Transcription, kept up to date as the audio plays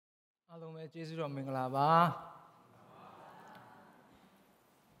အားလုံးပဲကျေးဇူးတော်မင်္ဂလာပါ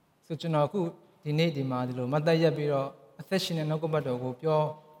ဆိုကျွန်တော်အခုဒီနေ့ဒီမှာဒီလိုမတ်သက်ရက်ပြီးတော့အသက်ရှင်တဲ့နှုတ်ကပတ်တော်ကိုပြော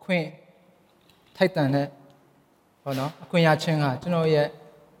ခွင့်ထိုက်တန်တဲ့ဟောနော်အခွင့်အရေးကကျွန်တော်ရဲ့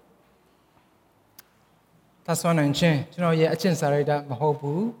သဆွမ်းနိုင်ခြင်းကျွန်တော်ရဲ့အကျင့်စာရိတ္တမဟုတ်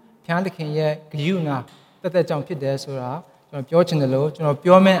ဘူးဖျားသခင်ရဲ့ဂရုဏာတက်တက်ကြောင့်ဖြစ်တယ်ဆိုတာကျွန်တော်ပြောချင်တယ်လို့ကျွန်တော်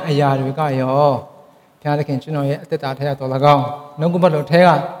ပြောမဲ့အရာတွေကရောဖျားသခင်ကျွန်တော်ရဲ့အသက်တာထဲကတော်၎င်းနှုတ်ကပတ်တော်ထဲ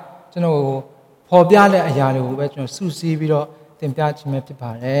ကကျွန်တော်ကိုပေါ်ပြတဲ့အရာတွေကိုပဲကျွန်တော်စုစည်းပြီးတော့တင်ပြခြင်းပဲဖြစ်ပါ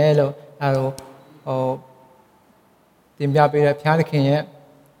တယ်လို့အဲလိုတင်ပြပေးတဲ့ဘုရားသခင်ရဲ့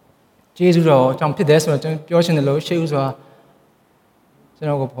ကျေးဇူးတော်အကြောင်းဖြစ်တယ်ဆိုတော့ကျွန်တော်ပြောချင်တယ်လို့ရှေ့ဦးစွာကျွန်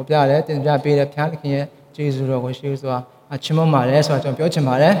တော်ကိုပေါ်ပြတယ်တင်ပြပေးတဲ့ဘုရားသခင်ရဲ့ကျေးဇူးတော်ကိုရှေ့ဦးစွာချီးမွမ်းပါတယ်ဆိုတော့ကျွန်တော်ပြောချင်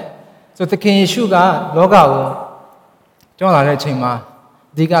ပါတယ်ဆိုသခင်ယေရှုကလောကကိုကြောင်းလာတဲ့အချိန်မှာ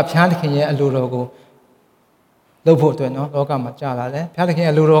အဓိကဘုရားသခင်ရဲ့အလိုတော်ကိုလုပ်ဖို့အတွက်နော်လောကမှာကြာလာတယ်ဘုရားသခင်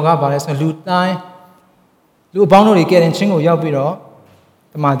ရဲ့လူတော်ကပါလဲဆိုလူတိုင်းလူအပေါင်းတို့တွေကယ်တင်ခြင်းကိုရောက်ပြီးတော့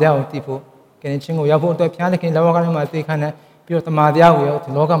တမန်တရားကိုတည်ဖို့ကယ်တင်ခြင်းကိုရောက်ဖို့အတွက်ဘုရားသခင်လောကထဲမှာသိခံတယ်ပြီးတော့တမန်တရားကိုရောဒီ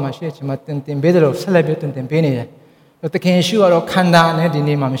လောကမှာရှိတဲ့ခြင်းမှာတင်ပေးတယ်လို့ဆက်လက်ပြီးတင်ပေးနေတယ်သခင်ယေရှုကတော့ခန္ဓာနဲ့ဒီ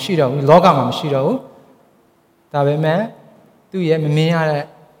နေ့မှာမရှိတော့ဘူးလောကမှာမရှိတော့ဘူးဒါပေမဲ့သူ့ရဲ့မမြင်ရတဲ့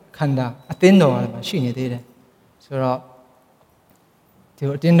ခန္ဓာအသင်းတော်မှာရှိနေသေးတယ်ဆိုတော့ဒီ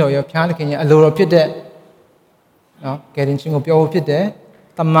အသင်းတော်ရောဘုရားသခင်ရဲ့အလိုတော်ဖြစ်တဲ့နော်ကယ်တင်ခြင်းကိုပြောဖို့ဖြစ်တယ်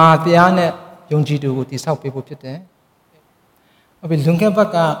တမန်တရားနဲ့ယုံကြည်သူကိုတည်ဆောက်ပေးဖို့ဖြစ်တယ်အဘိလွန်ခဲ့ဘက်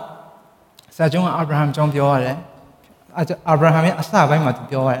ကစာချုပ်ကအာဗြဟံကြောင့်ပြောရတယ်အာဗြဟံရဲ့အစပိုင်းမှာသူ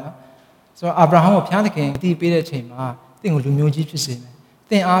ပြောရတယ်နော်ဆိုတော့အာဗြဟံကိုဘုရားသခင်တည်ပေးတဲ့အချိန်မှာတင့်ကိုလူမျိုးကြီးဖြစ်စေမယ်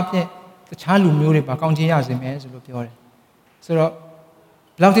တင့်အားဖြင့်တခြားလူမျိုးတွေပါကောင်းချီးရစေမယ်ဆိုလို့ပြောတယ်ဆိုတော့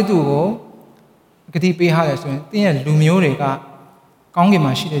ဘလောက်တိတူကိုဂတိပေးထားတယ်ဆိုရင်တင့်ရဲ့လူမျိုးတွေကကောင်းကင်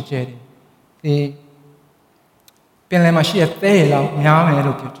မှာရှိတဲ့ကျဲတွေဒီပင်လယ်မှာရှိတဲ့သဲရလောက်များမယ်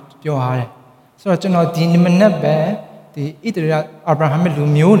လို့ပြောထားတယ်ဆိုတော့ကျွန်တော်ဒီမနက်ပဲဒီဣသရေလအာဗြဟံရဲ့လူ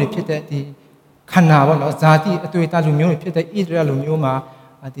မျိုးတွေဖြစ်တဲ့ဒီခန္ဓာပေါ့နော်ဇာတိအတွေ့အကြုံလူမျိုးတွေဖြစ်တဲ့ဣသရေလလူမျိုးမှာ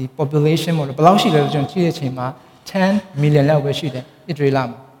ဒီ population ပေါ့နော်ဘယ်လောက်ရှိလဲလို့ကျွန်တော်ကြည့်တဲ့အချိန်မှာ10 million လောက်ပဲရှိတယ်ဣသရေလ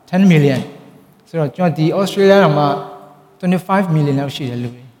မှာ10 million ဆိုတော့ကျွန်တော်ဒီ Australia မှာ25 million လောက်ရှိတယ်လူ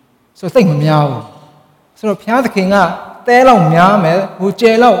တွေဆိုတော့သိပ်မများဘူးဆိုတော့ဘုရားသခင်ကသဲလောက်များမယ်ဟို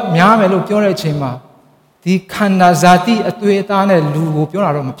ကျဲလောက်များမယ်လို့ပြောတဲ့အချိန်မှာဒီခန္ဓာဇာတိအသွေးအသားနဲ့လူကိုပြော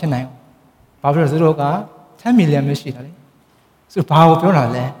တာတော့မဖြစ်နိုင်ဘူး။ဘာဖြစ်လို့လဲဆိုတော့က10 million ပဲရှိတာလေ။ဆိုတော့ဘာကိုပြောတာ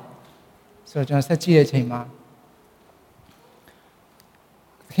လဲ။ဆိုတော့ကျွန်တော်ဆက်ကြည့်တဲ့အချိန်မှာ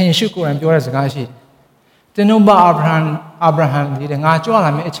ခင်ယေရှုကိုယ်တိုင်ပြောတဲ့စကားရှိတယ်။တင်းတို့ဘာအာဗြဟံဒီငါကြွ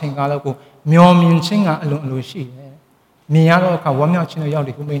လာမယ့်အချိန်ကာလကိုမျောမြင်ခြင်းကအလွန်အလိုရှိတယ်။မြင်ရတော့အခါဝမ်းမြောက်ခြင်းတို့ရောက်တ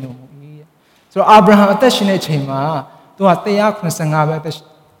ယ်ခုမိန်တော်မူ၏။ဆိုတော့အာဗြဟံအသက်ရှင်တဲ့အချိန်မှာသူက185ပဲ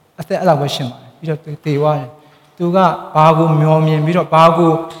အသက်အဲ့လောက်ပဲရှင်ပါတယ်။ပြီးတော့တေသွားတယ်သူကဘာကိုမျောမြင်ပြီးတော့ဘာ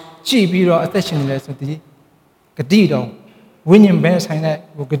ကိုကြည့်ပြီးတော့အသက်ရှင်နေလဲဆိုဒီဂတိတော်ဝိညာဉ်ပဲဆိုင်တဲ့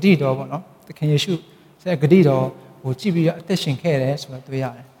ဟိုဂတိတော်ပေါ့နော်သခင်ယေရှုဆက်ဂတိတော်ဟိုကြည့်ပြီးတော့အသက်ရှင်ခဲ့တယ်ဆိုတော့တွေ့ရ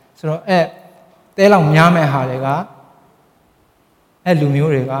တယ်ဆိုတော့တဲလောက်များမဲ့ဟာတွေကလူ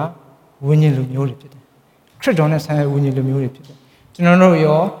မျိုးတွေကဝိညာဉ်လူမျိုးတွေဖြစ်တယ်ခရစ်တော်နဲ့ဆိုင်တဲ့ဝိညာဉ်လူမျိုးတွေဖြစ်တယ်ကျွန်တော်တို့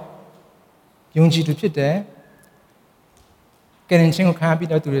ရောယုံကြည်သူဖြစ်တယ်ကယ်တင်ခြင်းကိုခံရပြီး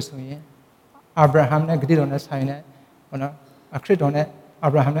တော့သူတွေဆိုရင်အာဗြဟံနဲ့ဂတိတော်နဲ့ဆိုင်တဲ့ဟောနော်ခရစ်တော်နဲ့အာ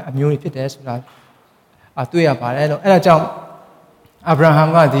ဗြဟံနဲ့အမျိုးတွေဖြစ်တယ်ဆိုတာတွေ့ရပါတယ်လို့အဲ့ဒါကြောင့်အာဗြဟံ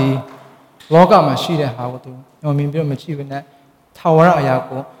ကဒီလောကမှာရှိတဲ့ဟာကိုသူညှော်မြင်ပြီးတော့မကြည့်ဘဲနဲ့ထာဝရအရာ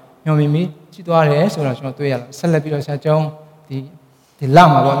ကိုညှော်မြင်ပြီးကြည့်သွားတယ်ဆိုတာကျွန်တော်တွေ့ရတယ်ဆက်လက်ပြီးတော့ဆရာကျောင်းဒီလ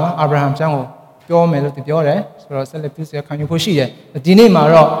မှာပေါ့နော်အာဗြဟံကျောင်းကိုပြောမယ်လို့သူပြောတယ်ဆိုတော့ဆက်လက်ပြီးဆရာခံယူဖို့ရှိတယ်ဒီနေ့မှာ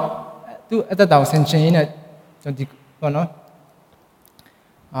တော့သူအသက်တာကိုဆင်ခြင်ရင်းနဲ့ဒီပေါ့နော်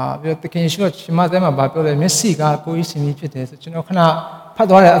ပြီးတော့တခင်ယေရှုကရှင်မသဲမှာဗာပြောတယ်မျက်စိကကိုယ်ကြီးရှင်ကြီးဖြစ်တယ်ဆိုကျွန်တော်ခဏဖတ်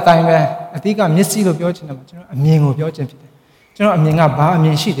သွားတဲ့အတိုင်းပဲအဓိကမျက်စိလို့ပြောချင်တယ်မှာကျွန်တော်အမြင်ကိုပြောချင်ဖြစ်တယ်ကျွန်တော်အမြင်ကဘာအမြ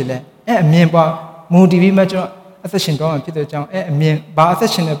င်ရှိတယ်လဲအမြင်ပေါ်မူတည်ပြီးမှကျွန်တော်အသက်ရှင်တော့မှဖြစ်တဲ့အကြောင်းအမြင်ဘာအသက်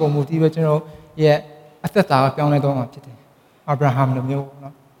ရှင်တဲ့ပုံမူတည်ပဲကျွန်တော်ရဲ့အသက်တာကိုပြောင်းလဲတော့မှဖြစ်တယ်အာဗြဟံလိုမျိုး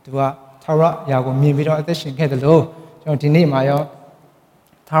နော်သူကထာဝရအရာကိုမြင်ပြီးတော့အသက်ရှင်ခဲ့တယ်လို့ကျွန်တော်ဒီနေ့မှာရော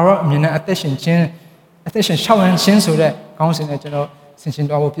ထာဝရအမြင်နဲ့အသက်ရှင်ခြင်းအသက်ရှင်ရှောက်ရမ်းခြင်းဆိုတဲ့ခေါင်းစဉ်နဲ့ကျွန်တော်ဆင်ခြင်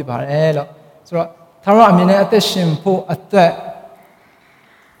သွားဖို့ဖြစ်ပါတယ်လို့ဆိုတော့သာရအမြင်နဲ့အသက်ရှင်ဖို့အသ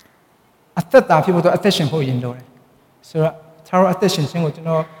က်တာဖြစ်ဖို့တော့အသက်ရှင်ဖို့ရင်လိုတယ်ဆိုတော့သာရအသက်ရှင်ခြင်းကိုကျွန်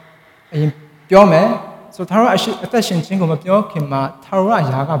တော်အရင်ပြောမယ်ဆိုတော့သာရအသက်ရှင်ခြင်းကိုမပြောခင်မှာသာရအ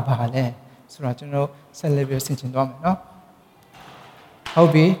ရာကဘာလဲဆိုတော့ကျွန်တော်ဆက်လက်ပြီးဆင်ခြင်သွားမယ်နော်ဟုတ်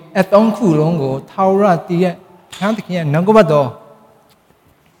ပြီအသုံးခုလုံးကိုသာရတည်ရဲ့ဘုရားသခင်ရဲ့နှုတ်ကပတ်တော်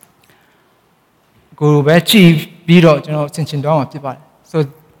ကိုပဲကြည့်ပြီးတော့ကျွန်တော်ဆင်ခြင်သွားမှာဖြစ်ပါတယ်ဆို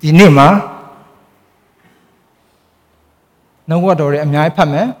ဒီနေ့မှာနှုတ်ကပတ်တော်တွေအများကြီးဖတ်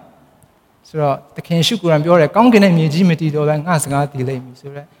မယ် So the can shoot and your account in a museum and ask delay me. So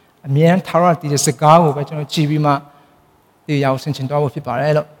a mere tower did a cigar over Chibima, the house in Chintawa.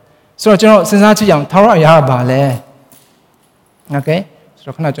 So since I young tower yabale. Okay,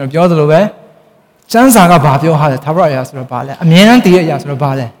 so can I jump your other way? Chansaga Babio had a tower yasrabale, a mere dear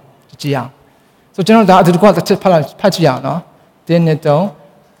yasrabale. So general that to go to Pachiano, then it don't.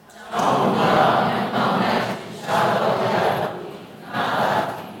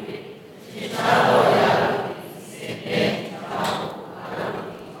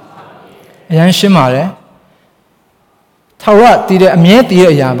 Yan Shimare Tawa did a mere dear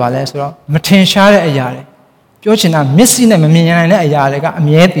yabale, so Matin Share a yare. Jochina missing a million a yaga, a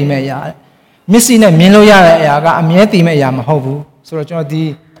mere dimea. Missing a milo yaga, a mere dimea hobu, so John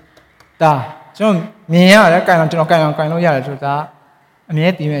D. Da. John Mia, kind of kind of yard to that. A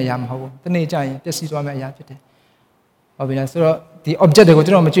mere dimea hobu. The nature, this is what I have. So the object of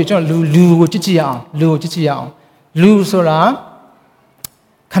the John Lu Chichiang, Lu Sola.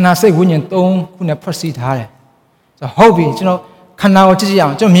 Can I say when you don't proceed higher? So hobby, can now just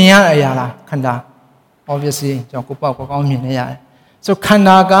young, Mia Ayala, Kanda. Obviously, Jokupa, so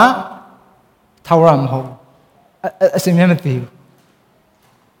Kandaga Tawaram Ho. As a memory.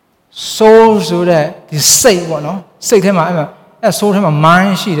 So that the say what no? Say him, I saw him a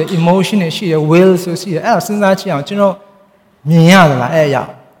mind sheet, emotion sheet, a will, so see, else in that young,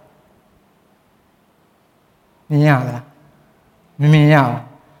 Mia, Mia.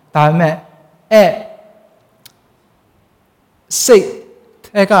 Time say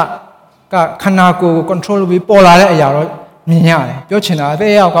Kanako control with Pola Yaro, Mia, Yochina,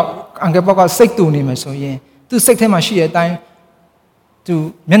 they are Angaboka sick to him, so ye. To sick him a sheer time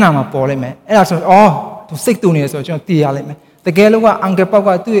to Menama Polime, and also all to sick to so John T. element. The Galawa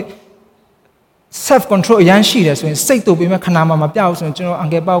Angaboka to self control young sheet, so sick to be Makanama Mapiao, and General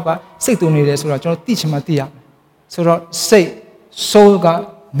Angaboka, sick to me, so John teach Matia. So say, soul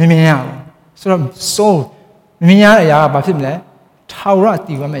got. Mimia, sort of soul, Mimia, Batimle, Taura,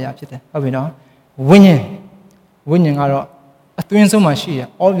 the Wamaya, know, winning are a twin so much here,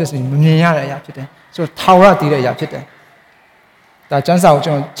 obviously, Mimia, so Taura, the Yapite. That turns out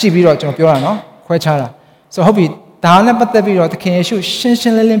John Chibiro, John Piano, quite chara. So, Hobby, Dana, but the Biro, the King,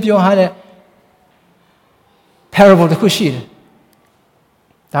 Shinshin Limpio had a parable the Kushid.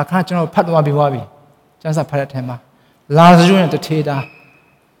 That can't know Patwabi Wabi, just a paratema. Lazarus the Teda.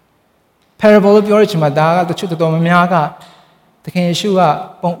 Parable of your Madaga, the Chuta Domiaga, the King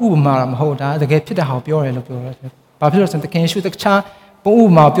Shua, Bon Umaram Hoda, the Gate Pita Hop your Papyrus and the King Shoot the Cha, Bon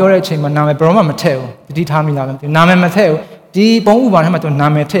Uma, Pure Chim, Name Broma Mateo, the Determinant, the Name Mateo, the Bon Uma Hamato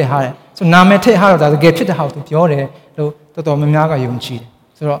Name Te High. So Name Te High, the Gate Pita House to Pure, the Domiaga Yunchi.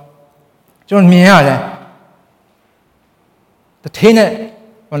 So John Miale, the Tene,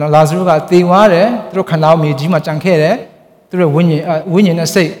 when Lazaruga, they were, through Canal Mijima Jankere, through winning a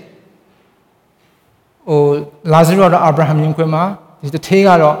say. O Lazarus Abraham Yunquema is the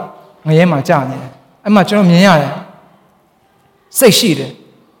Tegaro, Mayama Jani. I'm a John Mia. Say she,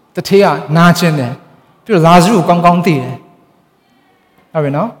 the Tea, Nachin, to Lazarus Gong Dee. Are we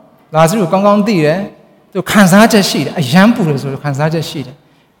know? Lazarus Gong Dee, to Kansaja sheet, a shampoo or Kansaja sheet.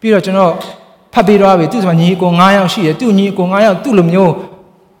 Peter General Papiro, do one ye go Naya sheet, do ye go Naya, do Lumio,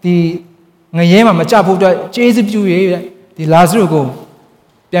 the Mayama Majapu, Jay, the Lazarus go.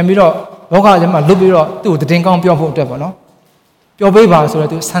 Piamiro. Local Lubiro, do the Dingong Pio Devil, no? Your baby, so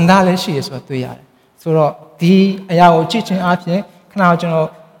to Sandale, she is what we are. So the Ayao teaching up here, Canal General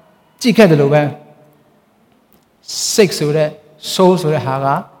Chica de Luben 6ဆိုတဲ့ soul ဆိုတဲ့ဟာက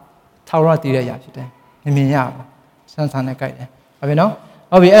ထာဝရတည်တဲ့အရာဖြစ်တယ်။မြင်ရပါစမ်းစမ်းနဲ့ကြိုက်တယ်။ဟုတ်ပြီနော်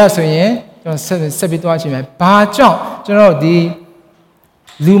။ဟုတ်ပြီအဲ့ဒါဆိုရင်ကျွန်တော်ဆက်ပြီးသွားကြည့်မယ်။ဘာကြောင့်ကျွန်တော်ဒီ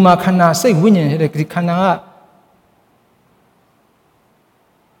လူမှာခန္ဓာစိတ်ဝိညာဉ်တဲ့ဒီခန္ဓာက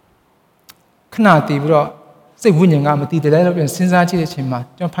ခဏတည်ပြီးတော့စိတ်ဝိညာဉ်ကမတည်တယ်လို့ပြန်စဉ်းစားကြည့်တဲ့အချိန်မှာ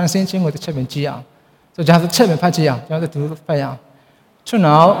ကျွန်တော်ဖန်ဆင်းခြင်းကိုတစ်ချက်ပဲကြည့်အောင်။ဆိုတော့ဒါတစ်ချက်ပဲဖတ်ကြည့်အောင်ကျွန်တော်တို့ဖတ်ရအောင်။ကျွန်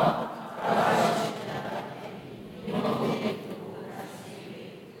တော်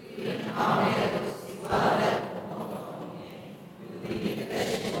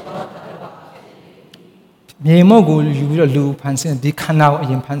မြေမုတ်ကိုယူပြီးတော့လူဖန်ဆင်းဒီခန္ဓာကိုအ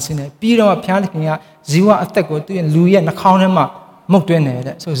ရင်ဖန်ဆင်းတယ်ပြီးတော့ဘုရားသခင်ကဇီဝအသက်ကိုသူ့ရဲ့လူရဲ့နှာခေါင်းထဲမှာမုတ်တွင်းတယ်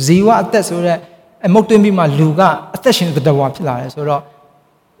တဲ့ဆိုဇီဝအသက်ဆိုတဲ့အမုတ်တွင်းပြီးမှလူကအသက်ရှင်တဲ့တဝါဖြစ်လာတယ်ဆိုတော့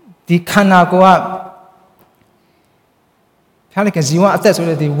ဒီခန္ဓာကိုကဘုရားသခင်ဇီဝအသက်ဆို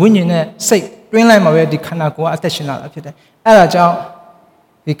တဲ့ဒီဝိညာဉ်နဲ့စိတ်တွင်းလိုက်မှာပဲဒီခန္ဓာကိုကအသက်ရှင်လာတာဖြစ်တယ်အဲ့ဒါကြောင့်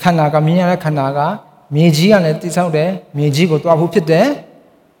ဒီခန္ဓာကမြင်ရတဲ့ခန္ဓာကမြေကြီးကလည်းတိဆောက်တယ်မြေကြီးကိုတွားဖို့ဖြစ်တယ်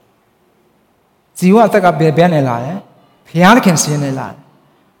ဇီဝအသက်ကဘယ်နဲ့လာလဲဘုရားသခင်စီးနေလာတယ်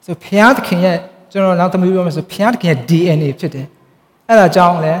so ဖျားသခင်ရဲ့ကျွန်တော်နောက်သမီးပြောမယ်ဆိုဖျားသခင်ရဲ့ DNA ဖြစ်တယ်အဲ့ဒါကြော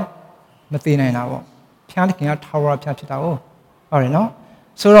င့်လည်းမသိနိုင်တာပေါ့ဖျားသခင်ကထာဝရဖျားဖြစ်တာဟုတ်တယ်နော်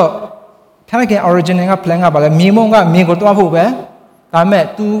ဆိုတော့ဖျားသခင် original က plan ကပါလဲမြေမုံကမြေကိုတွားဖို့ပဲဒါပေမဲ့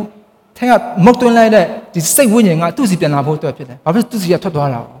तू ထဲကမုတ်သွင်းလိုက်တဲ့ဒီစိတ်ဝိညာဉ်ကသူ့စီပြန်လာဖို့အတွက်ဖြစ်တယ်ဘာဖြစ်သူ့စီကထွက်သွား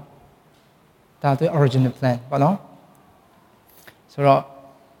တာပေါ့ဒါသူ original plan ပေါ့နော်ဆိုတော့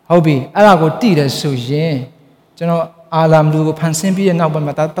ဟုတ်ပြီအဲ့ဒါကိုတည်တယ်ဆိုရင်ကျွန်တော်အာလမ်လူကိုဖန်ဆင်းပြီးတဲ့နောက်ပိုင်း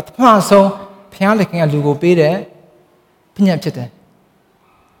မှာဒါပထမဆုံးဖျားသခင်ကလူကိုပေးတဲ့ပညာဖြစ်တယ်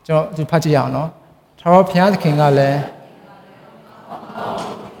ကျွန်တော်ဒီဖတ်ကြည့်ရအောင်နော်ထာဝရဘုရားသခင်ကလည်း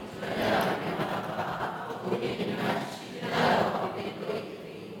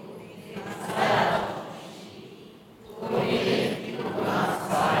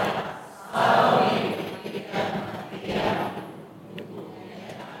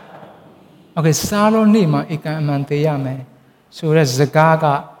โอเคစားလို့နေ့မှာဧကန်အမှန်သေးရမယ်ဆိုတော့စကားက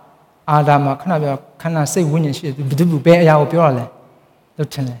အာဒါမှာခဏပြောခဏစိတ်ဝိညာဉ်ရှိတယ်ဘယ်သူဘယ်အရာကိုပြောရလဲလို့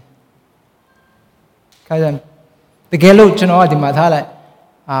ထင်တယ်ခိုင်းတယ်တကယ်လို့ကျွန်တော်ကဒီမှာထားလိုက်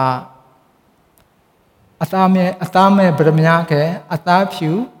အသားမဲဗရမညာကဲအသား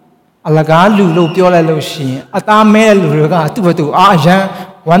ဖြူအလကားလူလို့ပြောလိုက်လို့ရှိရင်အသားမဲလူတွေကသူ့ဘသူအရန်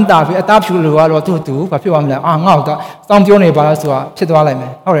ဝမ်းတာပြီးအသားဖြူလူကတော့သူ့ဘာဖြစ်သွားမလဲငေါ့တော့စောင်းပြောနေပါလားဆိုတာဖြစ်သွားလိုက်မ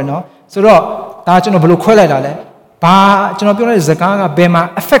ယ်ဟုတ်တယ်နော်ဆိုတော့ဒါကျွန်တော်ဘယ်လိုခွဲလိုက်တာလဲဘာကျွန်တော်ပြောတဲ့စကားကဘယ်မှာ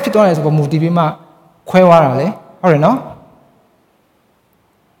effect ဖြစ်သွားလဲဆိုတော့မူတည်ပြီးမှခွဲသွားတာလေဟုတ်တယ်နော်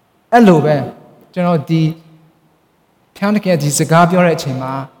အဲ့လိုပဲကျွန်တော်ဒီဖျားတကယ်ဒီစကားပြောတဲ့အချိန်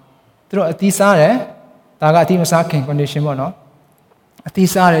မှာသူတို့အသီးစားတယ်ဒါကအသီးမစားခင် condition ပေါ့နော်အသီး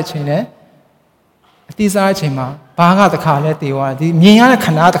စားတဲ့အချိန်နဲ့အသီးစားတဲ့အချိန်မှာဘာကတခါလဲတည်သွားတယ်ဒီမြင်ရတဲ့ခ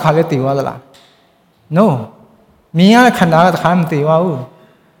န္ဓာကတခါလဲတည်သွားသလား no မြင်ရတဲ့ခန္ဓာကတခါမတည်သွားဘူး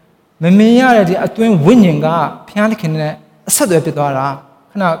မမြင်ရတဲ့ဒီအတွင်းဝိညာဉ်ကဖျားသခင်နဲ့အဆက်အသွယ်ဖြစ်သွားတာ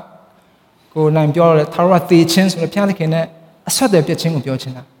ခဏကိုနိုင်ပြောရတဲ့ထာဝရသေခြင်းဆိုတဲ့ဖျားသခင်နဲ့အဆက်အသွယ်ပြခြင်းကိုပြောချ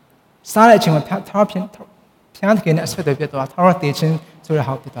င်တာစားတဲ့အချိန်မှာထာဝရဖျားသခင်နဲ့အဆက်အသွယ်ပြသွားထာဝရသေခြင်းဆိုတဲ့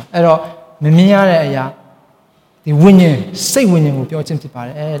ဟာဖြစ်သွားအဲ့တော့မမြင်ရတဲ့အရာဒီဝိညာဉ်စိတ်ဝိညာဉ်ကိုပြောခြင်းဖြစ်ပါတ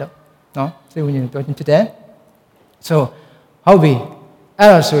ယ်လို့နော်စိတ်ဝိညာဉ်ကိုပြောခြင်းဖြစ်တယ် so ဟုတ်ပြီအဲ့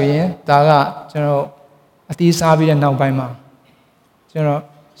တော့ဆိုရင်ဒါကကျွန်တော်အတီးစားပြီးတဲ့နောက်ပိုင်းမှာကျွန်တော်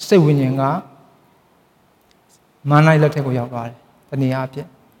စိတ်ဝိညာဉ်ကမာနလက်ထက်ကိုရောက်သွားတယ်တနည်းအားဖြင့်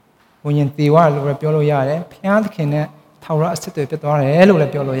ဝိညာဉ်တည်သွားတယ်လို့လည်းပြောလို့ရတယ်ဘုရားသခင်နဲ့ထာဝရအဆက်အသွယ်ဖြစ်သွားတယ်လို့လ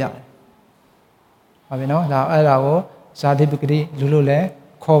ည်းပြောလို့ရတယ်ဟုတ်ပြီနော်ဒါအဲ့ဒါကိုဇာတိပဂတိလူလို့လည်း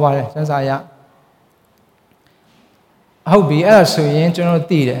ခေါ်ပါတယ်စံစာရဟုတ်ပြီအဲ့ဒါဆိုရင်ကျွန်တော်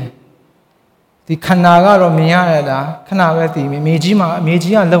သိတယ်ဒီခန္ဓာကတော့မြင်ရတာခဏပဲသိပြီမြေကြီးက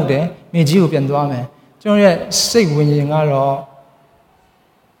လှုပ်တယ်မြေကြီးကိုပြန်သွားမယ်ကျွန်တော်ရဲ့စိတ်ဝိညာဉ်ကတော့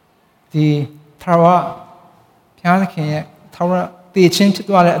ဒီထာဝရဘုရားသခင်ရဲ့ထာဝရတည်ခြင်းဖြစ်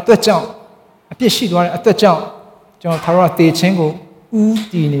သွားတဲ့အတွက်ကြောင့်အပြစ်ရှိသွားတဲ့အတွက်ကြောင့်ကျွန်တော်ထာဝရတည်ခြင်းကိုဥ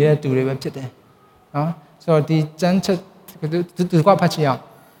တည်နေတဲ့သူတွေပဲဖြစ်တယ်နော်ဆိုတော့ဒီစံချက်သူကဖတ်ချင်အောင်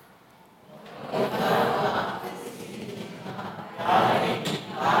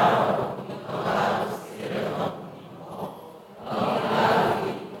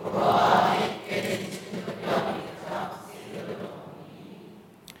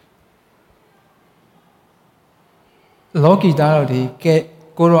လောကီသားတို့ဒီ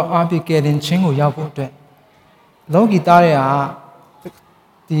ကိုရောအားဖြင့်ကယ်တင်ခြင်းကိုရောက်ဖို့အတွက်လောကီသားတွေက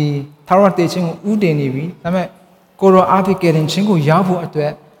ဒီထာဝရတည်ခြင်းကိုဥတည်နေပြီဒါပေမဲ့ကိုရောအားဖြင့်ကယ်တင်ခြင်းကိုရောက်ဖို့အတွ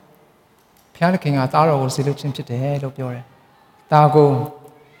က်ဘုရားသခင်ကသားတော်ကိုစေလွှတ်ခြင်းဖြစ်တယ်လို့ပြောတယ်ဒါကို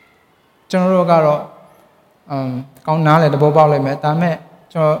ကျွန်တော်တို့ကတော့ကောင်းနားလေသဘောပေါက်လိုက်မယ်ဒါပေမဲ့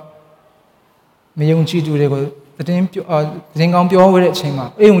ကျွန်တော်မယုံကြည်သူတွေကိုသတင်းကောင်းပြောဝဲတဲ့အချိန်မှာ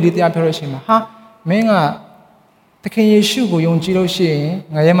အိမ်ဝင်တရားပြောတဲ့အချိန်မှာဟာမင်းကသခင်ယေရှုကိုယုံကြည်လို့ရှိရင်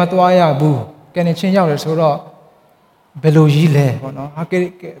ငါရဲမသွားရဘူးကယ်တင်ခြင်းရောက်တယ်ဆိုတော့ဘယ်လိုကြီးလဲပေါ့နော်ဟာ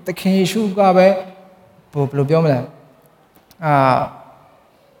သခင်ယေရှုကပဲဘယ်လိုပြောမလဲ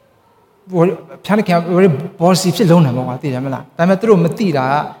ဘုရားသခင်ဘောစီဖြစ်လုံးတယ်ပေါ့ကွာသိတယ်မလားဒါပေမဲ့သူတို့မသိတာ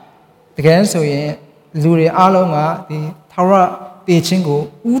တကယ်ဆိုရင်လူတွေအားလုံးကဒီထာဝရတည်ခြင်းကို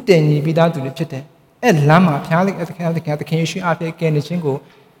ဥတည်ညီပြီးသားသူတွေဖြစ်တယ်အဲ့လမ်းမှာဘုရားသခင်ယေရှုအားဖြင့်ကယ်တင်ခြင်းကို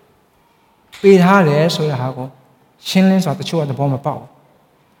ပေးထားတယ်ဆိုတဲ့ဟာကိုရှင်းလင်းစွာတချို့ကသဘောမပေါက်ဘူး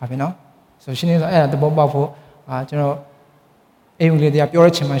။ဟုတ်ပြီနော်။ဆိုရှင်းလင်းစွာအဲ့ဒါသဘောပေါက်ဖို့ကျွန်တော်အိမ်လေးတရားပြော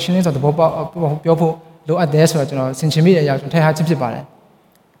တဲ့ချိန်မှာရှင်းလင်းစွာသဘောပေါက်ပြောဖို့လိုအပ်တယ်ဆိုတော့ကျွန်တော်ဆင်ခြင်မိတဲ့အရာကျွန်တော်ထည့်ထားခြင်းဖြစ်ပါတယ်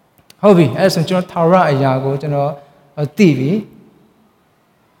။ဟုတ်ပြီ။အဲ့ဒါဆိုကျွန်တော်ထာဝရအရာကိုကျွန်တော်သိပြီ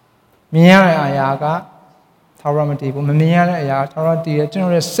။မြင်ရတဲ့အရာကထာဝရမတည်ဘူး။မမြင်ရတဲ့အရာထာဝရတည်တယ်ကျွန်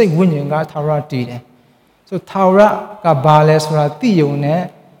တော်ရဲ့စိတ်ဝိညာဉ်ကထာဝရတည်တယ်။ဆိုထာဝရကဘာလဲဆိုတာသိယုံနဲ့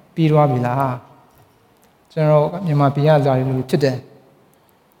ပြီးသွားပြီလား။ကျွန်တော်မြန်မာပြည်ကလာလူဖြစ်တယ်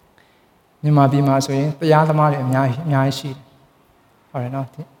မြန်မာပြည်မှာဆိုရင်တရားသမားတွေအများကြီးရှိတယ်ဟုတ်တယ်နော်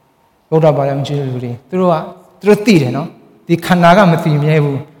ဗုဒ္ဓဘာသာဝင်ကြီးလူတွေသူတို့သိတယ်နော်ဒီခန္ဓာကမသိမြဲ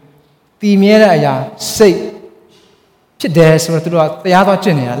ဘူးတည်မြဲတဲ့အရာစိတ်ဖြစ်တယ်ဆိုတော့သူတို့ကတရားသွားကျ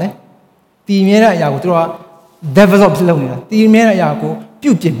င့်နေတာလေတည်မြဲတဲ့အရာကိုသူတို့က develop လုပ်နေတာတည်မြဲတဲ့အရာကို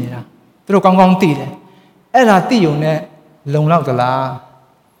ပြုပြင်နေတာသူတို့ကောင်းကောင်းသိတယ်အဲ့ဒါသိုံနဲ့လုံလောက်သလား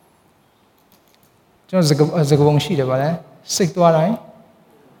ကျွန်တော်စကပုံရှိတယ်ဗါလဲစိတ်သွားတိုင်း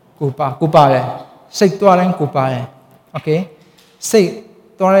ကိုပါတယ်စိတ်သွားတိုင်းကိုပါတယ်โอเคစိတ်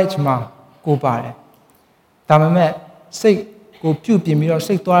သွားတဲ့အချိန်မှာကိုပါတယ်ဒါပေမဲ့စိတ်ကိုပြုတ်ပြင်ပြီးတော့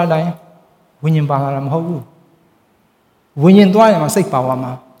စိတ်သွားတိုင်းဝိညာဉ်ပါလာတာမဟုတ်ဘူးဝိညာဉ်သွားရင်မှစိတ်ပါသွား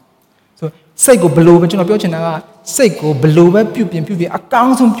မှာဆိုစိတ်ကိုဘလို့ပဲကျွန်တော်ပြောချင်တာကစိတ်ကိုဘလို့ပဲပြုတ်ပြင်အကော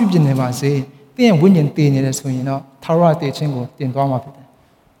င်းဆုံးပြုတ်ပြင်နေပါစေတင်းရဲ့ဝိညာဉ်တည်နေတယ်ဆိုရင်တော့ထာဝရတည်ခြင်းကိုတင်သွားမှာဖြစ်တယ်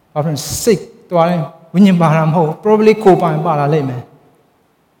ဘာဖြစ်လဲစိတ်သွားတိုင်းဝိညာဉ်ပါတာမဟုတ် probably ကိုပါလာလိမ့်မယ်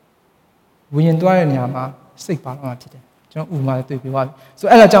ဝိညာဉ်သွားတဲ့နေရာမှာစိတ်ပါလာမှာဖြစ်တယ်ကျွန်တော်ဥပမာတွေ့ပြပါပြီဆို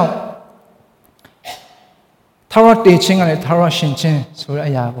အဲ့ဒါကြောင့်ထာဝရတည်ခြင်းကလည်းထာဝရရှင်ခြင်းဆိုတဲ့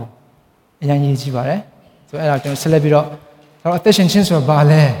အရာကိုအရင်ရေးကြည့်ပါတယ်ဆိုအဲ့ဒါကျွန်တော်ဆက်လက်ပြီးတော့ထာဝရအသက်ရှင်ခြင်းဆိုတော့ဘာ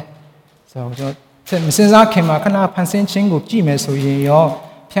လဲဆိုတော့ကျွန်တော်မစင်စားခင်မှာခဏဖန်ဆင်းခြင်းကိုကြည့်မယ်ဆိုရင်ရော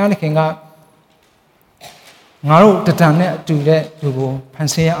ဘုရားသခင်ကငါတို့တဏ္ဍနဲ့အတူတဲ့လူကိုဖန်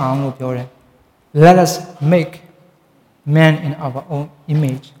ဆင်းရအောင်လို့ပြောတယ် Let us make man in our own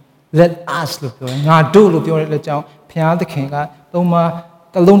image let us လို့ပြောတယ်ငါတို့လို့ပြောတဲ့အတွက်ကြောင့်ဘုရားသခင်ကသုံးပါ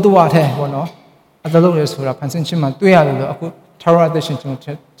တလုံးတဝထဲပေါ့နော်အတလုံးလေဆိုတာဖန်ဆင်းခြင်းမှာတွေ့ရတယ်လို့အခုထာဝရအသက်ရှင်ခြင်းချ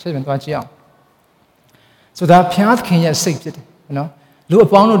က်ပြန်သွားကြည့်အောင်ဆိုတာဘုရားသခင်ရဲ့စိတ်ဖြစ်တယ်နော်လူအ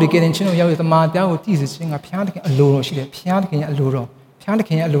ပေါင်းတို့ဒီကယ်တင်ခြင်းတို့ရောက်ရသမာတရားကိုကြည်စခြင်းကဘုရားသခင်အလိုတော်ရှိတယ်ဘုရားသခင်ရဲ့အလိုတော်ဘုရားသခ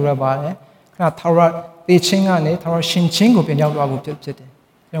င်ရဲ့အလိုတော်ပါတယ်ခဏထာဝရသေခြင်းကနေထာဝရရှင်ခြင်းကိုပြန်ရောက်သွားဖို့ဖြစ်တယ်ကျွန်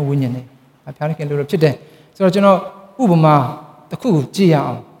တော်ဝိညာဉ်နဲ့ဘုရားသခင်လိုတော်ဖြစ်တယ်ဆိုတော့ကျွန်တော်ဥပမာတစ်ခုကြည့်ရ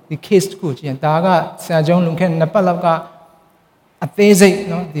အောင်ဒီ case တစ်ခုကြည့်ရင်ဒါကဆရာကျောင်းလုံခဲ့နှစ်ပတ်လောက်ကအသေးစိတ်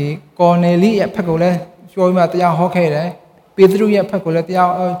နော်ဒီကော်နယ်လီရဲ့ဖက်ကိုလည်းပြောပြီးမှတရားဟောခဲ့တယ်ပေတရုရဲ့ဖက်ကိုလည်းတရား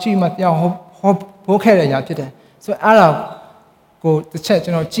ကြည့်မှတရားဟောခဲ့တဲ့အရာဖြစ်တယ်ဆိုတော့အဲ့ဒါကိုတစ်ချက်ကျွ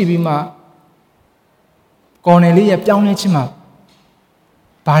န်တော်ကြည့်ပြီးမှကော်နယ်လီရဲ့ပြောင်းလဲခြင်းမှာ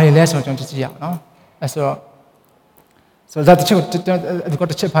ဘာတွေလဲဆိုတော့ကျွန်တော်ကြည့်ရအောင်နော်အဲ့ဆိုတော့ဒါတစ်ချက်ကို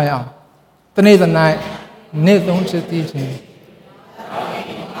တစ်ချက်ဖတ်ရအောင်တနေ့သနိုင်နေ့သုံးချက်တည်ခြင်း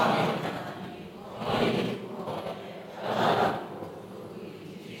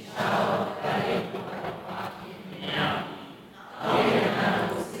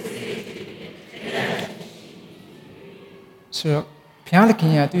ဆိုတော့ဘုရားသခ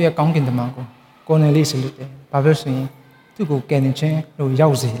င်ကသူ့ရဲ့ကောင်းကင်တမန်ကိုကိုယ်နယ်လေးဆလုပ်တယ်။ဘာဖြစ်လို့ဆိုရင်သူ့ကိုကယ်တင်ခြင်းလို့ရော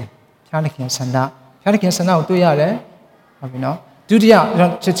က်စေတယ်။ဘုရားသခင်ဆန္ဒဘုရားသခင်ဆန္ဒကိုတွေ့ရတယ်။ဟုတ်ပြီနော်။ဒုတိယ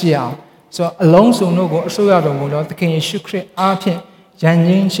ချက်ကြည့်အောင်ဆိုတော့အလုံးစုံတို့ကိုအစိုးရတော်မူသောသခင်ယေရှုခရစ်အားဖြင့်ယဉ်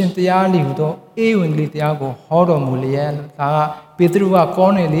ကျေးခြင်းတရားလီဟူသောအေဝံဂေလိတရားကိုဟောတော်မူလျက်ဒါကပေတရုကကော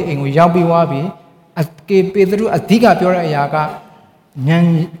နယ်လေးအိမ်ကိုရောက်ပြီးသွားပြီ။ပေတရုအဓိကပြောတဲ့အရာကယဉ်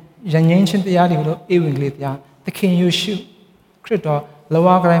ကျေးခြင်းတရားလီဟူသောအေဝံဂေလိတရားသခင်ယေရှုခရစ်တော်လ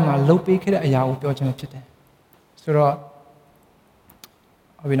ဝါကတိုင်းမှာလှုပ်ပေးခဲ့တဲ့အရာကိုပြောခြင်းဖြစ်တယ်ဆိုတော့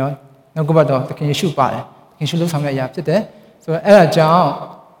ဟုတ်ပြီနော်နောက်ကဘတ်တော့သခင်ယေရှုပါတယ်သခင်ယေရှုလှုပ်ဆောင်တဲ့အရာဖြစ်တယ်ဆိုတော့အဲ့ဒါကြောင့်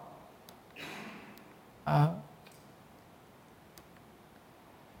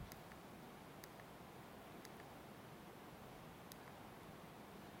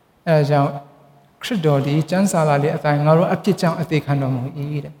အဲ့ဒါကြောင့်ခရစ်တော်ဒီကျမ်းစာလာလေးအတိုင်းငါတို့အပြစ်ကြောင့်အသေးခံတော်မူ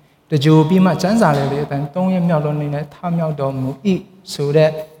၏တဲ့တကြိုပြီးမှကျမ်းစာလေးအတိုင်း3ရက်မြောက်လုံးနေနဲ့ထမြောက်တော်မူ၏ဆိုတဲ့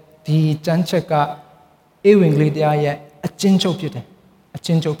ဒီကျမ်းချက်ကဧဝံဂေလိတရားရဲ့အချင်းချုပ်ဖြစ်တယ်အချ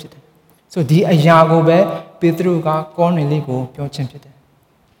င်းချုပ်ဖြစ်တယ်ဆိုဒီအရာကိုပဲပေတရုကကောနယ်လေးကိုပြောခြင်းဖြစ်တယ်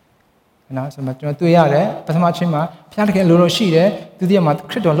နော်ဆိုတော့ကျွန်တော်တွေ့ရတယ်ပထမချင်းမှာဘုရားသခင်လိုလိုရှိတယ်ဒုတိယမှာ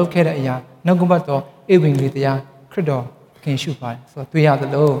ခရစ်တော်လုပ်ခဲ့တဲ့အရာနောက်ကဘတ်တော်ဧဝံဂေလိတရားခရစ်တော်သခင်ရှုပါတယ်ဆိုတော့တွေ့ရသ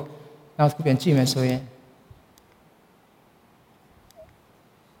လိုနောက်တစ်ခုပြန်ကြည့်မယ်ဆိုရင်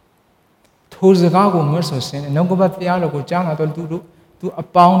ထိုစကားကိုမွတ်ဆိုစင်နောက်ကဘတ်တရားတော်ကိုကြားလာတော့သူအ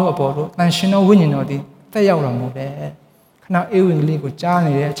ပေါင်းတို့အပေါ်တို့တန်ရှင်တော်ဝိညာဉ်တော်ဒီတက်ရောက်တော်မူတယ်ခဏဧဝံဂေလိကိုကြား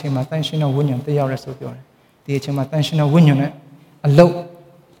နေတဲ့အချိန်မှာတန်ရှင်တော်ဝိညာဉ်တက်ရောက်ရဲဆိုပြောတယ်ဒီအချိန်မှာတန်ရှင်တော်ဝိညာဉ်နဲ့အလုတ်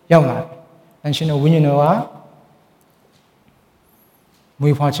ရောက်လာတယ်တန်ရှင်တော်ဝိညာဉ်တော်က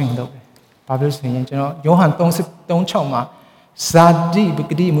မွေးဖွားခြင်းကိုလုပ်တယ်ဘာဖြစ်လို့ဆိုရင်ကျွန်တော်ယောဟန်3:6မှာဇာတိပ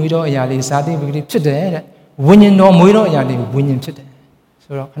ဂတိမွေးတော်အရာလေးဇာတိပဂတိဖြစ်တယ်တဲ့ဝိညာဉ်တော်မွေးတော်အရာလေးဝိညာဉ်ဖြစ်တယ်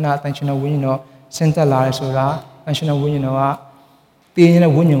ဆိုတော့ခဏတန်ရှင်တော်ဝိညာဉ်တော်ဆင်းသက်လာတယ်ဆိုတာတန်ရှင်တော်ဝိညာဉ်တော်ကတည်နေ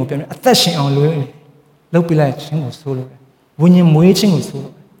တဲ့ဝိညာဉ်ကိုပြန်ပြီးအသက်ရှင်အောင်လုပ်ပြလိုက်ခြင်းကိုဆိုလိုတယ်ဝိညာဉ်မွေးခြင်းကိုဆို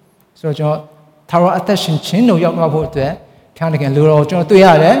လိုတယ်ဆိုတော့ကျွန်တော်ထာဝရအသက်ရှင်ခြင်းတို့ရောက်သွားဖို့အတွက်ဘုရားသခင်လိုတော်ကျွန်တော်တွေ့ရ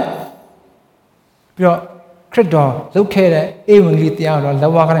တယ်ပြီးတော့ ခရစ်တော်လုပ်ခဲ့တဲ့ဧဝံဂေလိတရားတော်လ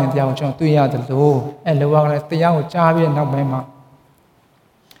က်ဝါးကတိုင်းတရားကိုကျွန်တော်တွေ့ရတယ်လို့လက်ဝါးကတိုင်းတရားကိုကြားပြီးတဲ့နောက်ပိုင်းမှာ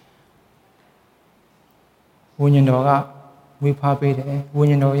ဝိညာဉ်တော်ကဝေဖားပေးတယ်ဝိ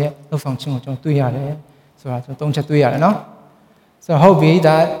ညာဉ်တော်ရဲ့လှုပ်ဆောင်ခြင်းကိုကျွန်တော်တွေ့ရတယ်ဆိုတာကျွန်တော်၃ချက်တွေ့ရတယ်နော်ဆိုတော့ဟုတ်ပြီ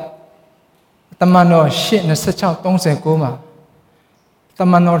ဒါတမန်တော်8:26-39မှာတ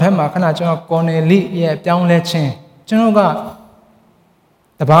မန်တော်ထဲမှာခဏကျွန်တော်ကော်နယ်လိရဲ့ပြောင်းလဲခြင်းကျွန်တော်က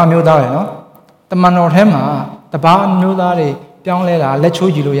တပါးမျိုးသားတယ်နော်တမန်တော်ထဲမှာတပါးမျိုးသားတွေပြောင်းလဲတာလက်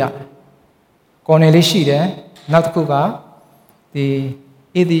ချိုးယူလို့ရတယ်ကော်နယ်လိရှိတယ်နောက်တစ်ခုကဒီ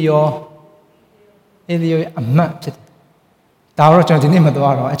အေဒီယောအမတ်ဖြစ်တယ်ဒါတော့ကျွန်တော်ဒီနေ့မ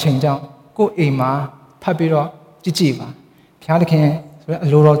သွားတော့အချိန်ကြောင့်ကိုယ့်အိမ်မှာဖတ်ပြီးတော့ကြည့်ပါဘုရားသခင်ဆိုတဲ့အ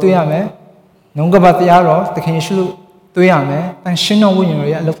လိုတော်တွေ့ရမယ်နှုံးကပတ်တရားတော်သခင်ယေရှုတွေ့ရမယ်တန်ရှင်းတော်ဝိညာဉ်တော်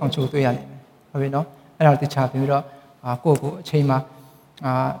ရဲ့အလုပ်ဆောင်ချက်ကိုတွေ့ရလိမ့်မယ်ဟုတ်ပြီနော်အဲ့ဒါတခြားပြီးတော့ကိုယ့်ကိုအချိန်မှာ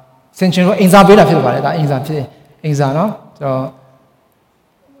စင်ချင်တော့အင်စာပေးတာဖြစ်ပါတယ်ဒါအင်စာဖြစ်အင်စာနော်ကျွန်တော်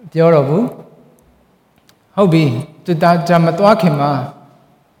ပြောတော့ဘူးဟုတ်ပြီတူတာကြမသွားခင်မှာ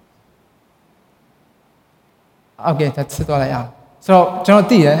โอเคဒါစစ်သွားလိုက်အောင်ဆိုတော့ကျွန်တော်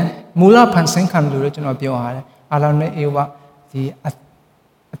သိတယ်မူလဖန်ဆင်းခံလို့လည်းကျွန်တော်ပြောရတယ်အာလောနဲ့အေဝါဒီ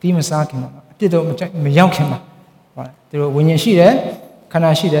အတိမစားခင်မှာအပြစ်တော့မရောက်ခင်မှာဟုတ်တယ်သူတို့ဝိညာဉ်ရှိတယ်ခန္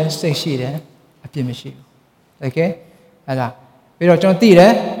ဓာရှိတယ်စိတ်ရှိတယ်အပြစ်မရှိဘူးโอเคအဲ့ဒါပြီးတော့ကျွန်တော်သိတ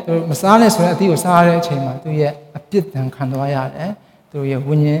ယ်သူမစားနဲ့ဆိုရင်အတိကိုစားရတဲ့အချိန်မှာသူရဲ့အပြစ်ဒဏ်ခံသွားရတယ်သူရဲ့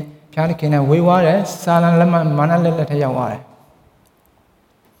ဝိညာဉ်ဖျားတဲ့ခင်နဲ့ဝေးသွားတယ်စာလန်လက်မာနလက်ထက်ရောက်သွားတယ်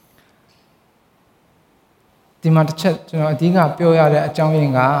ဒီမှာတစ်ချက်ကျွန်တော်အဓိကပြောရတဲ့အကြောင်းရ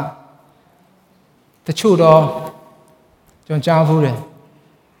င်းကတချို့တော့ကျွန်တော်ကြားဘူးတယ်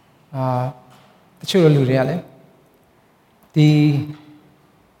တချို့လူတွေကလည်းဒီ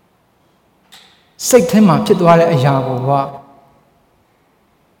စိတ်ထဲမှာဖြစ်သွားတဲ့အရာကို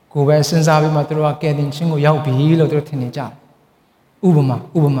ကိုပဲစဉ်းစားပြီးမှသူတို့ကကယ်တင်ခြင်းကိုရောက်ပြီလို့သူတို့ထင်နေကြတယ်ဥပမာ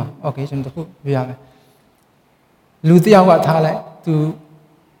โอเคကျွန်တော်တခုပြောရမယ်လူတစ်ယောက်ကထားလိုက်သူ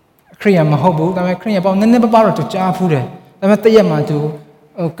ခရိယာမဟုတ်ဘူးဒါပေမဲ့ခရိယာပေါ့နည်းနည်းပါးတော့သူကြားဖူးတယ်ဒါပေမဲ့တရက်မှသူ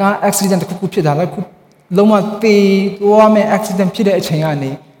ကား accident တစ်ခုဖြစ်တာလည်းခုလုံးဝသေသွားမဲ့ accident ဖြစ်တဲ့အချိန်က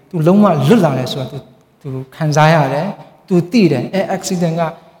နေသူလုံးဝလွတ်လာတယ်ဆိုတော့သူခံစားရတယ်သူသိတယ်အဲ accident က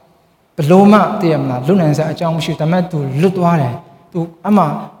ဘလို့မှသိရမလားလွတ်နိုင်စရာအကြောင်းမရှိဘူးဒါပေမဲ့သူလွတ်သွားတယ်သူအမှ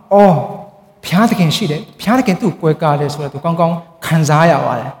ဘုရားသခင်ရှိတယ်ဘုရားသခင်သူ့ကိုကွဲကားတယ်ဆိုတော့သူကောင်းကောင်းခံစားရ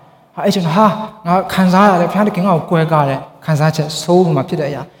ပါတယ်အဲ့ကျွန်တော်ငါခံစားရတယ်ဘုရားသခင်ကိုကွဲကားတယ်ခံစားချက်စိုးမှဖြစ်တဲ့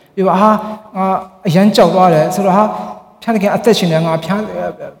အရာပြီးတော့အရန်ကြောက်သွားတယ်ဆိုတော့ဘုရားသခင်အသက်ရှင်တယ်ငါဘု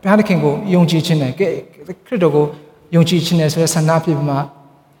ရားသခင်ကိုယုံကြည်ခြင်းတယ်ခရစ်တော်ကိုယုံကြည်ခြင်းတယ်ဆိုတဲ့ဆန္ဒဖြစ်ပြီးမှ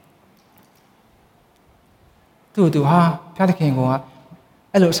သူဘုရားသခင်က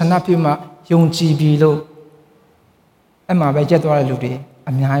အဲ့လိုဆန္ဒဖြစ်မှယုံကြည်ပြီလို့အဲ့မှာပဲရက်သွားတဲ့လူတွေ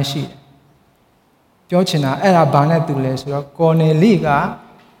အများကြီးရှိတယ်ပြောချင်တာအဲ့ဒါဘာနဲ့တူလဲဆိုတော့ကော်နယ်လိက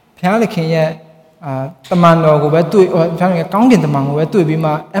ဘုရားသခင်ရဲ့တမန်တော်ကိုပဲတွေ့ဘုရားသခင်ကောင်းကင်တမန်ကိုပဲတွေ့ပြီးမှ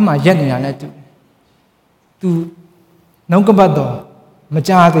အဲ့မှာရက်နေတာနဲ့တူသူနှုတ်ကပတ်တော်မ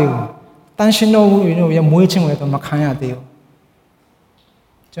ကြားသေးဘူးတန်ရှင်တော်ဝိညာဉ်တော်ရဲ့မွေးခြင်းကိုလည်းမခံရသေးဘူး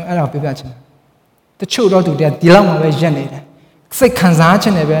ကျွန်တော်အဲ့ဒါကိုပြပြချင်တယ်တချို့တော့သူဒီလောက်မှပဲရက်နေတယ်စိတ်ခံစားခြ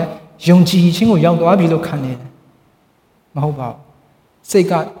င်းနဲ့ပဲယုံကြည်ခြင်းကိုရောက်သွားပြီလို့ခံနေတယ်မဟုတ်ပါဘူးစိတ်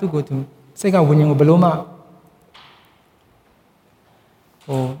ကသူ့ကိုသူစိတ်ကဝိညာဉ်ကိုဘယ်လိုမှ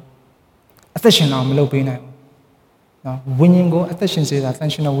အသက်ရှင်အောင်မလုပ်ပေးနိုင်ဘူးနော်ဝိညာဉ်ကိုအသက်ရှင်စေတာတန်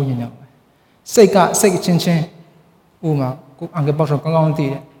ရှင်တော်ဝိညာဉ်တော်ပဲစိတ်ကစိတ်အချင်းချင်းဥမာကိုအင်္ဂလိပ်ပေါ့ဆိုကောင်းကောင်းသိ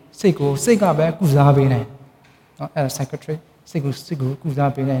တယ်စိတ်ကပဲကုစားပေးနိုင်နော်အဲ့ဒါ psychiatry စိတ်ကိုကု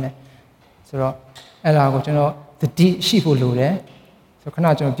စားပေးနိုင်တယ်ဆိုတော့အဲ့ဒါကိုကျွန်တော်တတိရှိဖို့လိုတယ်ဆိုခဏ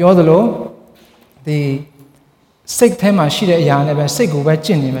ကျွန်တော်ပြောသလိုဒီစိတ်ထဲမှာရှိတဲ့အရာနဲ့ပဲစိတ်ကိုပဲကျ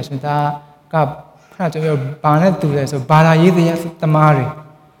င့်နေမယ်ဆိုတော့ဒါကခဏကျွန်တော်ဘာနဲ့တူလဲဆိုဘာသာရေးသမားတွေ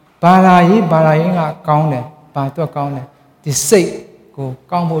ဘာသာရေးကကောင်းတယ်ဘာတော့ကောင်းတယ်ဒီစိတ်ကို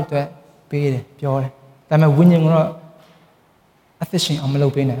ကောင်းဖို့အတွက်ပေးတယ်ပြောတယ်ဒါပေမဲ့ဝိညာဉ်ကတော့အသက်ရှင်အောင်မလု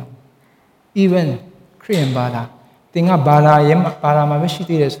ပ်ပေးနိုင်ဘူး even ခရစ်ယာန်ဘာသာသင်ကဘာသာမှာပဲရှိ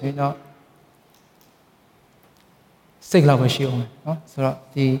သေးတယ်ဆိုရင်တော့စိတ်လောက်ပဲရှိအောင်မယ်နော်ဆိုတော့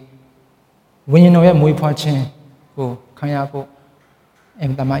ဒီဝိညာဉ်တော်ရဲ့မွေးဖွားခြင်းကိုခံရဖို့အ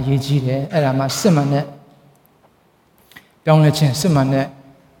င်တာမအရေးကြီးတယ်အဲ့ဒါမှစစ်မှန်တဲ့ပြောင်းလဲခြင်းစစ်မှန်တဲ့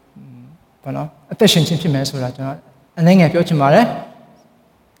ဘာလို့အသက်ရှင်ခြင်းဖြစ်မယ်ဆိုတာကျွန်တော်အနေငယ်ပြောချင်ပါတယ်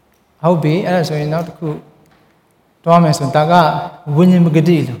ဟုတ်ပြီအဲ့ဒါဆိုရင်နောက်တစ်ခုတွားမယ်ဆိုရင်ဒါကဝိညာဉ်ပဂ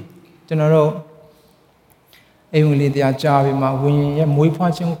တိလို့ကျွန်တော်တို့အိမ်ဝင်လေးတရားကြားပြီးမှဝိညာဉ်ရဲ့မွေး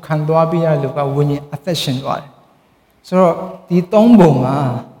ဖွားခြင်းကိုခံသွားပြီးရလို့ကဝိညာဉ်အသက်ရှင်သွားတယ်ဆိုတော့ဒီသုံးပုံက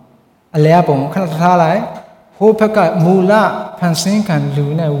အလဲပုံခဏထားလိုက်ဟိုဘက်ကမူလဖန်ဆင်းခံလူ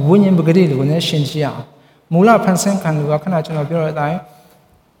နဲ့ဝိညာဉ်ပဂတိလူနဲ့ရှင်းကြည့်အောင် မူလဖန်ဆင်းခံလူကခဏကျွန်တော်ပြောတဲ့အတိုင်း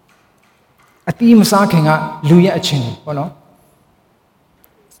အတိမစားခင်ကလူရဲ့အချင်းပေါ့နော်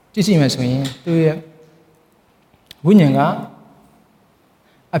ကြည့်မယ်ဆိုရင်သူရဲ့ဝိညာဉ်က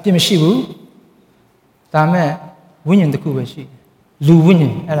အပြစ်မရှိဘူးဒါမဲ့ဝိညာဉ်တစ်ခုပဲရှိလူဝိညာ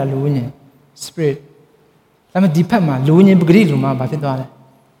ဉ်အဲ့ဒါလူဝိညာဉ် spirit ဒါမဲ့ဒီဖက်မှာလူဝိညာဉ်ပဂရိလူမှာဘာဖြစ်သွားလဲ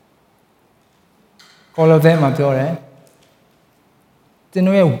ကောလောသဲမှာပြောတယ်ကျွန်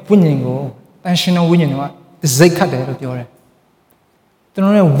တော်ရဲ့ဝိညာဉ်ကိုတန်ရှင်သောဝိညာဉ်ကတစိတ်ခတ်တယ်လို့ပြောတယ်ကျွန်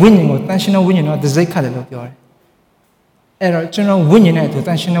တော်ရဲ့ဝိညာဉ်ကိုတန်ရှင်သောဝိညာဉ်ကတစိတ်ခတ်တယ်လို့ပြောတယ်အဲ့တော့ကျွန်တော်ဝိညာဉ်နဲ့သူတ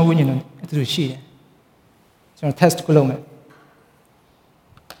န်ရှင်သောဝိညာဉ်တို့အတူတူရှိတယ်ကျွန်တော် test ကိုလုပ်မယ်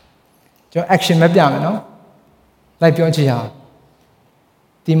ကျွန်တော် action မပြမယ်နော်လိုက်ပြောကြည့်ရအောင်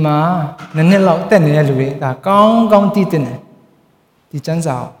ဒီမှာနှစ်လောက်တက်နေတဲ့လူတွေဒါကောင်းကောင်းတည်တင်တယ်ဒီစံ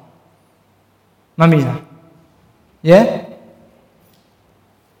စာမမီလား yeah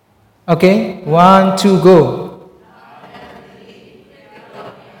okay 1 2 go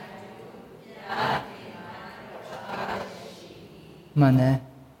မှန်တယ်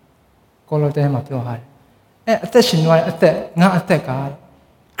ကောလောတဲမှာပြောထားတယ်အဲ့အသက်ရှင်သွားတဲ့အသက်ငါအသက်က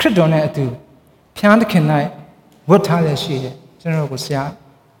ခရစ်တော်နဲ့အတူဖျားသခင်၌ဝတ်ထားရရှိတယ်ကျွန်တော်ကိုဆရာ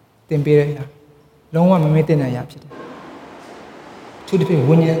တင်ပေးရတာလုံးဝမမေ့တဲ့နိုင်ရဖြစ်တယ်သူဒီ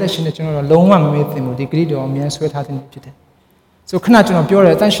ဝိညာဉ်အသက်ရှင်တဲ့ကျွန်တော်လုံးဝမမေ့သင့်ဘူးဒီဂရိတော်အမြဲဆွဲထားတဲ့ဖြစ်တယ်ဆိုခဏကျွန်တော်ပြောတ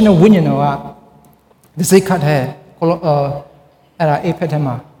ယ်အသက်ရှင်တဲ့ဝိညာဉ်တော်ကဒီစိတ်ခတ်တဲ့အဲ့ဒါအိဖက်ထဲ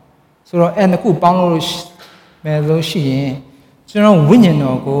မှာဆိုတော့အဲ့နှစ်ခုပေါင်းလို့မယ်လို့ရှိရင်ကျွန်တော်ဝိညာဉ်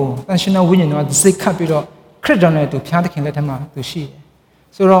တော်ကိုအသက်ရှင်တဲ့ဝိညာဉ်တော်ကဒီစိတ်ခတ်ပြီးတော့ခရစ်တော်နဲ့သူဖျားသခင်လက်ထက်မှာသူရှိတယ်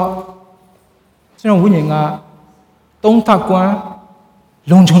ဆိုတော့ကျွန်တော်ဝိညာဉ်ကသုံးထပ်ကွမ်း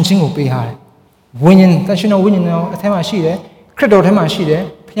လုံခြုံခြင်းကိုပေးထားတယ်ဝိညာဉ်တန်ရှင်တော်ဝိညာဉ်တော်အထက်မှာရှိတယ်ခရစ်တော်ထဲမှာရှိတယ်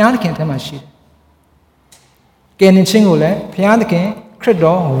ဘုရားသခင်ထဲမှာရှိတယ်ကယ်တင်ခြင်းကိုလည်းဘုရားသခင်ခရစ်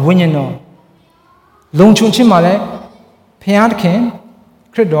တော်ဝိညာဉ်တော်လုံခြုံခြင်းမှာလည်းဘုရားသခင်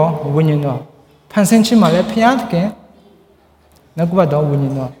ခရစ်တော်ဝိညာဉ်တော်ဖန်ဆင်းခြင်းမှာလည်းဘုရားသခင်နောက်ကဘတော်ဝိညာ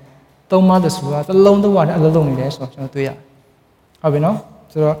ဉ်တော်သုံးပါးသစုကသလုံးသုံးပါးနဲ့အလုံးလုံးနေတယ်ဆိုတော့ကျွန်တော်တွေ့ရတယ်ဟုတ်ပြီနော်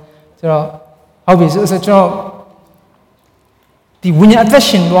ဆိုတော့ဟုတ်ပြီဆိုတော့ကျွန်တော်ဒီဝိညာဉ်အသက်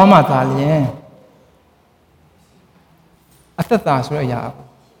ရှင်သွားမှသာလျှင်အသက်တာဆိုတဲ့အရာ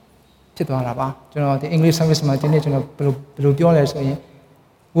ဖြစ်သွားတာပါကျွန်တော်ဒီ English service မှာဒီနေ့ကျွန်တော်ဘယ်လိုပြောလဲဆိုရင်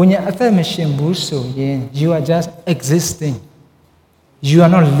ဝိညာဉ်အသက်မရှင်ဘူးဆိုရင် you are just existing you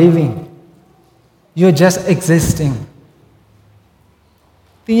are not living you are just existing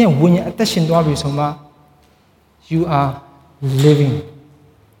တင်းရဲ့ဝိညာဉ်အသက်ရှင်သွားပြီဆိုမှ you are living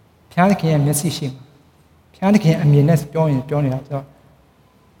ဘုရားသခင်ရဲ့မျက်စိရှိမှာဘုရားသခင်အမြင်နဲ့ပြောနေတာဆိုတော့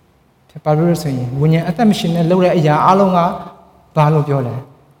ဘာလို့လဲဆိုရင်ဝိညာဉ်အသက်မရှင်နဲ့လုပ်တဲ့အရာအလုံးကဘာလို့ပြောလဲ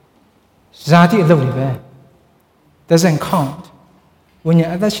ဇာတိအလုပ်တွေပဲ doesn't count ဝိညာဉ်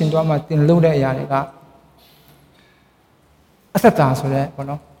အသက်ရှင်သွားမှသင်လုပ်တဲ့အရာတွေကအသက်တာဆိုတဲ့ဘော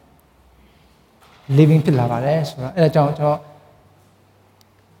နော် living ဖြစ်လာပါတယ်ဆိုတော့အဲ့ဒါကြောင့်ကျွန်တော်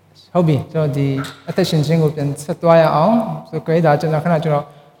ဟုတ်ပြီကျွန်တော်ဒီအသက်ရှင်ခြင်းကိုပြန်ဆက်သွားရအောင်ဆိုကြိဒါကျွန်တော်ခဏကျွန်တော်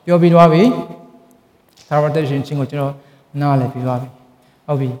ပြောပြီးသွားပြီဒါတော့အသက်ရှင်ခြင်းကိုကျွန်တော်နားလည်ပြီးသွားပြီ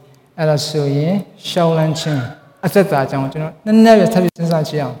ဟုတ်ပြီအဲ့ဒါဆိုရင်ရှောင်းလန်းခြင်းအသက်တာအကြောင်းကျွန်တော်နည်းနည်းပဲဆက်ပြီးစဉ်းစား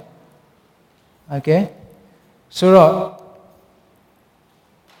ကြည့်အောင်โอเคဆိုတော့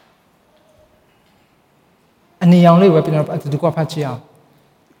အနေအောင်လေးပဲကျွန်တော်ဒီကွာဖတ်ကြည့်အောင်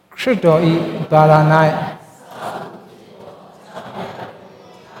ခရစ်တော်ဤဘာသာ၌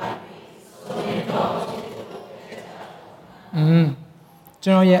ကျွ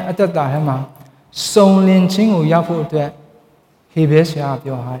န်တော်ရဲ့အသက်တာထဲမှာစုံလင်ခြင်းကိုရောက်ဖို့အတွက်ဟေဘဲဆရာ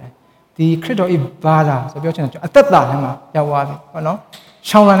ပြောထားတယ်ဒီခရစ်တော်ဤဘာသာဆိုပြောချင်တယ်အသက်တာထဲမှာရောက်သွားပြီဟုတ်နော်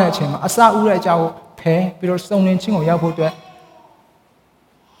ရှောင်းလန်းတဲ့အချိန်မှာအစာဥတဲ့အကြောင်းကိုဖယ်ပြီးတော့စုံလင်ခြင်းကိုရောက်ဖို့အတွက်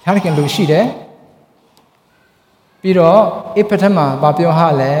ဘုရားခင်လူရှိတယ်ပြီးတော့အိဖက်ထက်မှာဗာပြောဟာ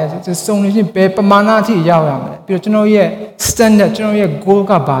လဲစုံလင်ခြင်းဘယ်ပမာဏအထိရောက်ရမလဲပြီးတော့ကျွန်တော်ရဲ့ standard ကျွန်တော်ရဲ့ goal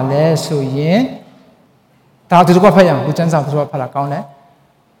ကဘာလဲဆိုရင်ဒါသူတို့ကဖတ်ရအောင်ဒီကျမ်းစာသူတို့ကဖတ်တာကောင်းတယ်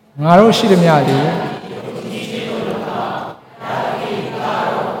ငါတို့ရှိသမျှဒီ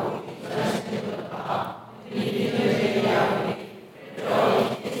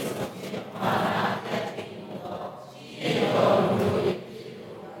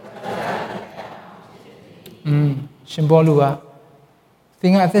ရှင်ဘောလူကသ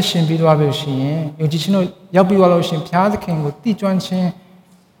င်ကအသက်ရှင်ပြီးသွားပြီရှင်ယုံကြည်ခြင်းတို့ရောက်ပြီးသွားလို့ရှင်ဘုရားသခင်ကိုတည်ကျွမ်းခြင်း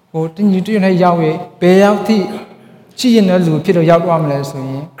ဟိုတင်းကြီးတည်းနဲ့ရောက်ရဲ့ဘယ်ရောက်ထိကြည်ရင်တဲ့လူဖြစ်တော့ရောက်သွားမလဲဆိုရ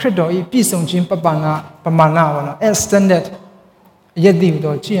င်ခရစ်တော်ဤပြည့်စုံခြင်းပမာဏပေါ့နော် as standard အရက်တည်ပြီး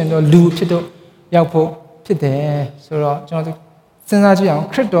တော့ကြည်ရင်တော့လူဖြစ်တော့ရောက်ဖို့ဖြစ်တယ်ဆိုတော့ကျွန်တော်စဉ်းစားကြည့်အောင်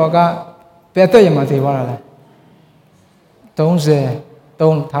ခရစ်တော်ကဘယ်အသက်ရမှာသေသွားတာလဲ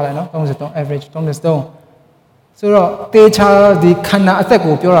33ထားလိုက်နော်33 average 33 So they tell the Kana attack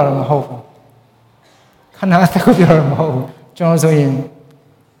will be around home. Kana attack will be around home. Johnson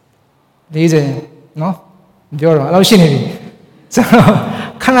reason, no? You're a shinny. So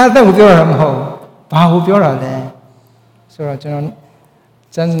Kana attack will be around home. Bahu Biora there. So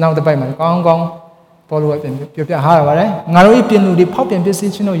John now the payment gong. Follow up in your higher. Narrow pin the pop and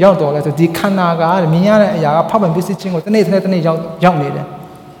visiting of your dollar to the Kanaga, Miana, pop and visiting with the Nathan young lady.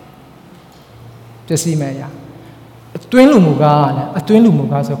 Just see me. A twin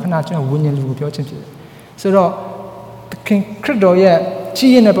lumuga, so cannot win you your champion. So the king credo yet, Chi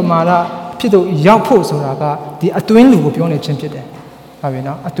and Apamara, Pido Yapo Soraga, the a twin lugu be on a champion. Have you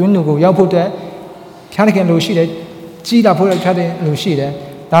know? A twin lugu Yapo there, Panican Lucia, Gida put a chatting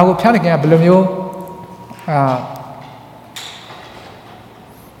Lucia, that will panic at Blumio.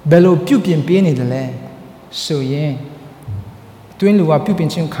 Bello pupin being the land, so yen. Twin Lua pupin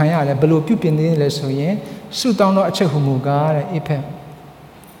chin kaya, below pupin in the so yen, so down a chehumuga, epe.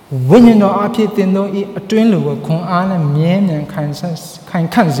 When you know Apit, they know a twin Lua, con an men and Kansas,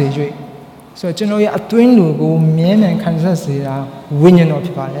 Kansas. So generally a twin Lugo, men and Kansas, winning of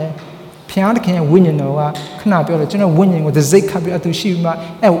people. Piano can win, you know, cannot be a general winning with the Zekabi to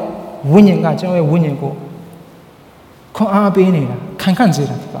Shiva, winning, a general winning go. Con being can say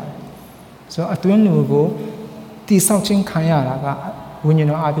that. So a twin will go, this Southing Kaya, when you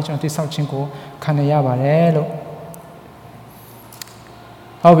know Abijan, this Southing go, Kanayaba.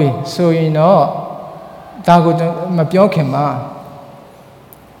 Hobby, so you know, Dago Mabiokema.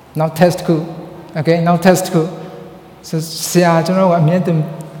 Now test cool. Okay, now test cool. So, see, I don't know what made them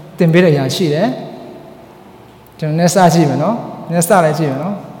better Yashi, eh? John Nessa Jiva, no? Nessa Jiva,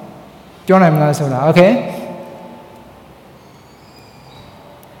 no? John, I'm not so okay?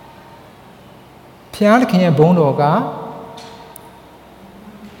 Piano can you bone or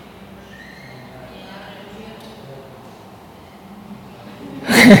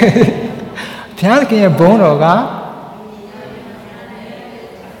Piano can you bone or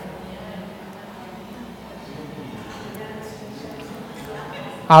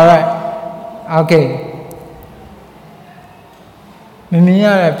all right, okay.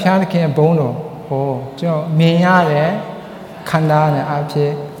 Mimia piano can bone or Joe, Mia, Kanda,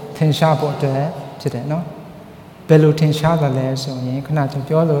 Api, Tenshapo there. No? Bello Tinsha less, so you cannot have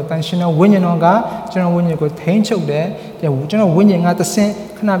your attention winning on God, general when you go tainted there, the general winning at the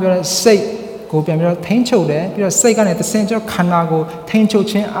same cannot say, go be a tainted there, you're second at the center, cannot go tainted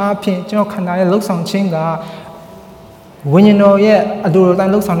chain up, general cannot looks on chinga. When you know, yeah, I do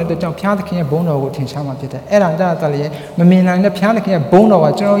that looks on the jump piano can bone or Tinshama Peter. And that, Mamina and the piano can bone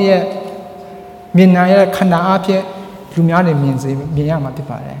or general, yeah, Minaya cannot appear, Lumiani means Miyama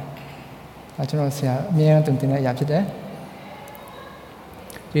Pipa. I don't see me and something like that.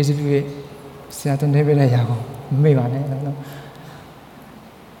 Jesus, we see I don't have a yago. Maybe I don't know.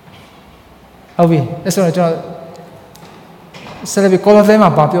 Oh, we, that's what I don't. So we call them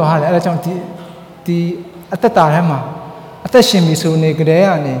about your heart. I don't the at the time. At the shimmy so naked,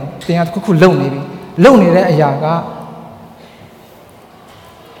 and they had cuckoo lonely. Lonely, a yaga.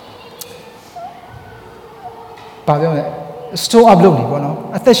 But store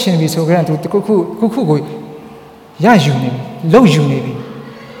uploading, attention we so grand to cuckoo. Ya uni, low uni,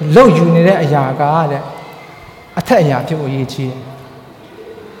 low uni, a yaga, a taya people ye.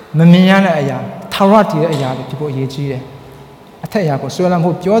 Mamiana a ya, Tarati a ya, people ye. A taya, so I'm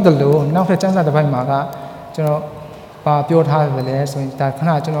who pure the low, now the chance of the Maga, general, pure hard the less, so that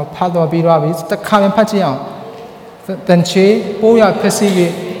cannot general part of be rabbits, the coming patchy on. Then she, Boya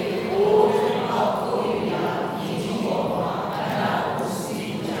perceive.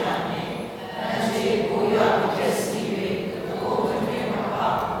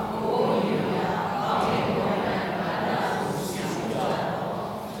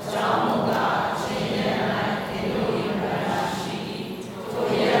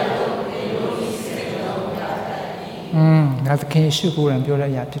 That's the case, sugar and pure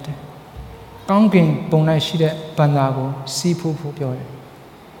yapted. Gonking, Bona Shida, Banago, Seapool for pure.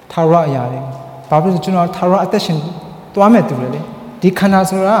 Tara yarding. Pablo General Tara attention to Amet really. The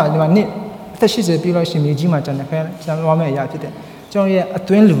Canazura, you need. That she's a Bilosh in Mijima and the Rame yapted. John, a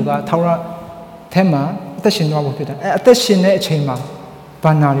twin luga, Tara Tema, attention to our Peter. Attention, a chamber.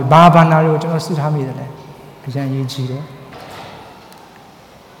 Banari, Barbanari, General Sudhamid. Pijan G.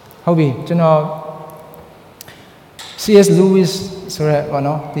 Hobby, General. C.S. Lewis, sorry,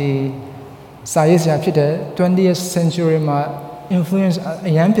 the science of the 20th century influence a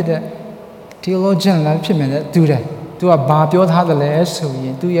young theologian like Pimena do that. Do a barbio had the less, so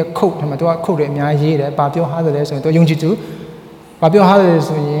you do your coat, and do a coat at my year, barbio had the less, so do you to Barbio had the less,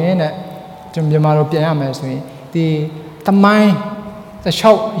 so you Jim Yamaro Piamas, the mind the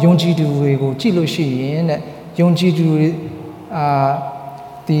show Yongji do we go Jilo Shi and Yongji do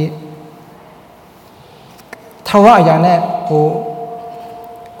the Tawa Yanet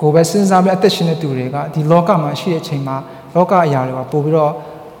go by since I'm attention to Rega, the Loka Mashi Chima, Loka Yara, Pobro,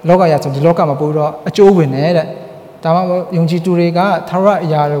 Loka Yat of the Loka Maburo, a Joe Winner, Tama Yongji Durega, Tara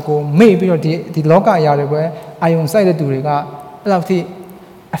Yarago, maybe the Loka Yara, I on side Durega, love the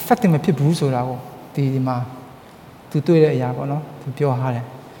affecting my people so the ma to do it Yago, no, to pure Hare.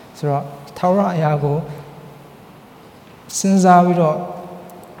 So Tara Yago, since I will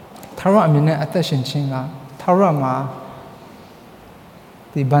Tara Mina attention Chinga, Tara Ma,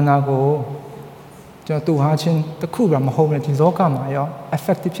 the Banago, to Hachin, the Kubram home at the Loka Mayo,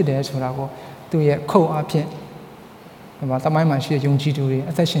 effective today for Lago, to a co up here. About the Mama she Yongji Duri,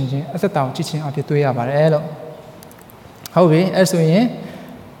 attention, at the town teaching up to Yabarello. How we, as we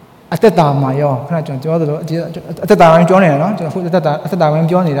at the time, my yo, can I join the other at the time, Johnny, no? To put at the time,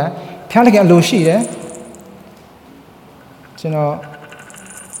 Johnny, that can't get low sheet, eh? You know,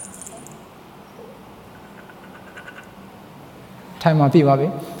 time of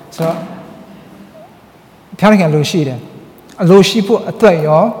people, so can't get low sheet, a low sheet put a play,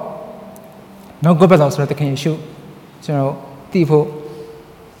 yo, no go better so that can you shoot, you know, people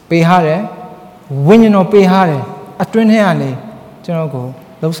pay hard, when you know pay hard, a twin hand, you know, go.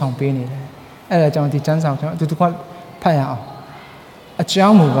 Those song penny. I don't teach us how to do what pay out. A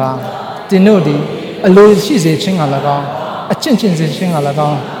jamuba, the nodi, a low she's a ching alagon, a chin chin ching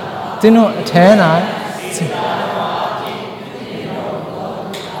alagon, the no 10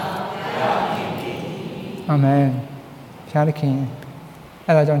 Amen. Pialikin.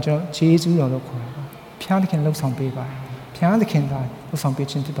 I don't know, cheese will look. Pialikin looks on paper. Pialikin die, looks on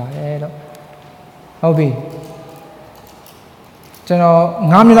pitching to buy. How be? Cho nó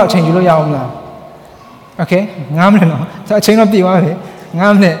ngam như là change lo yao mà, ok ngam lên nó, sao change nó bị quá vậy,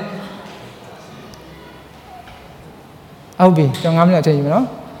 ngam lên, ao bị cho ngam lên change nó,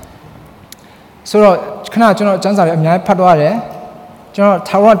 sau đó khi nào cho nó chẳng sao em nhảy phát qua đấy, cho nó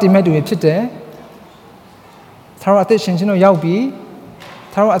tháo ra tìm mấy đuôiဖြစ်đấy, tháo ra tết sinh nó yao bị,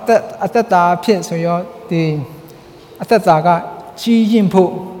 tháo ra tết taဖြစ်rồi thì tết ta cái chi yên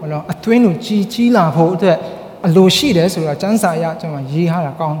phụ, nó tuyên nó chi là phụ thôi. A low sheet is so chance ya to ye had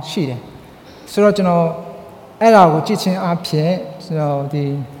a count sheet. So you know, Ella teaching up here, so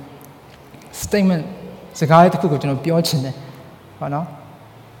the statement the guy to cook to be watching. No?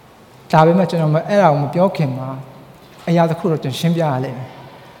 Tabi much Ella will be okay, ma. I had the cool to Shimbia.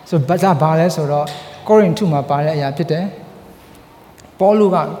 So, but that ballet or going to my ballet, ya pite.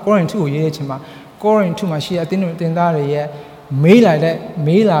 Pauluga going to Yechima, going to my she, I didn't think that year. May like that,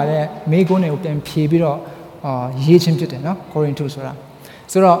 may go and Pibiro. Ye chim chit no according to so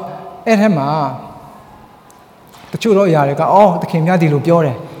đó at him the chulo yareka oh the kim ya di lu pyo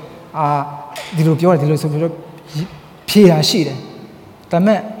de di lu pyo de di lu so phie ta shi de da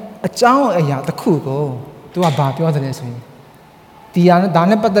met a chaung a ya takhu ko tu ka ba pyo de so yin di ya da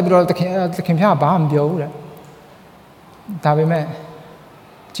ne pat tat pi ro the kim phya ba ma pyo bu de da pe met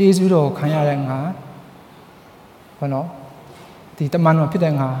jesu do khan ya de nga ho no di taman ma phit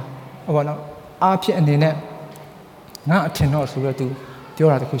de nga ho no a phit ane ne not ten or so to the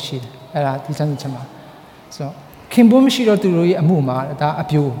other cushion. This and Chama. So, Kimbum Shiro to Rui Amuma, that a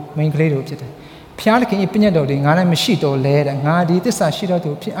pew, main grade of it. Pialican Pinado, Nana Machito led, and Nadi, this are Shiro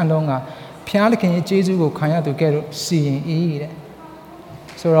to Pianonga, Pialican Jesu Kanya to get seeing E.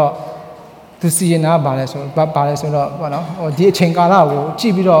 So, to see in our balance or balance or dear Chengala,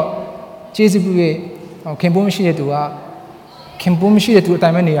 Chibiro, Jesu, or Kimbum Shiro to a Kimbum Shiro to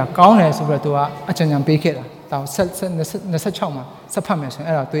Tamania, Countess over to a Achan Baker. Such choma, supplements,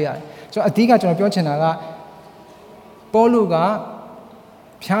 and so a digger to a Piochana Boluga,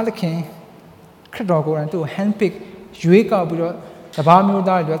 Pialikin, Credogo, and to handpick, Juika, the Barmu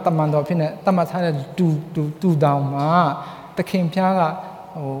died, the Tamando Pinna, Tamatana do down, the Kim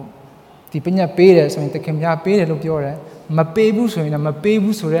Piaga, or the Pina Payers, and the Kimia Payed of Yore, my baby, so in a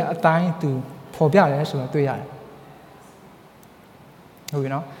baby, so a time to Pobia, so to ya. You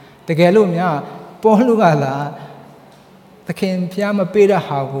know, the Galumia. Polugala, the King Piama Peda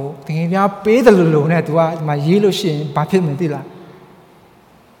Hago, the King Pia Peda Lune at my yellow shin, Bapil Medilla.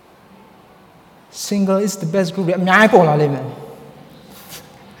 Single is the best group. Miapola lemon.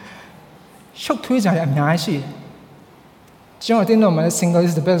 Shock to each other, Miashi. John didn't know my single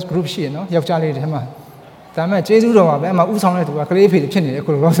is the best group she, no? You have Charlie Hema. Tama Jesu, I'm a Usong to a clay pit, Chinny,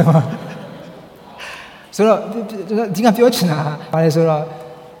 so, think of your china, but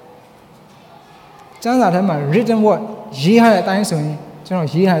Chẳng là thế mà written word, dĩ hai là tay sôi, cho nó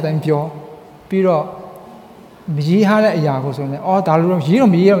dĩ hai tay biểu, biểu Ye had a yago, or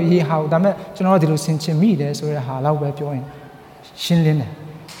Dalu, ye how damn general de Lucin so I love web join. Shinlin.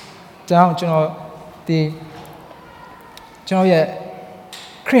 Down general the general yet.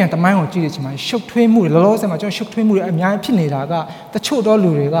 Korean the mind of Jesus, my shook to him, the laws and my shook to him, and my pinnaga, the chodo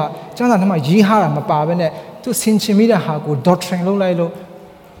luriga, Jonathan, my yihara, my babine, to Sinchimida hago, doctrine low lilo.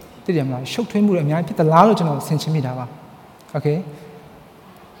 Did him shook to him, and my pit the large of Sinchimida. Okay?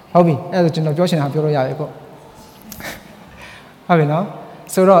 Hobby, as a general Josh and Habioro. Have you know?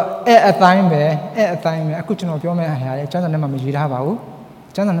 So at a time, I couldn't know your man, Jonathan Mamajid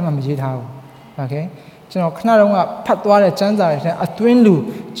Jonathan Mamajid. Okay? ကျွန်တော်ခဏတုန်းကဖတ်သွားတဲ့ကျမ်းစာတွေထဲအတွင်းလူ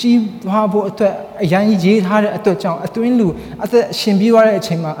ကြီးထွားဖို့အတွက်အရန်ရေးထားတဲ့အတွက်ကြောင့်အတွင်းလူအသက်ရှင်ပြီးသွားတဲ့အ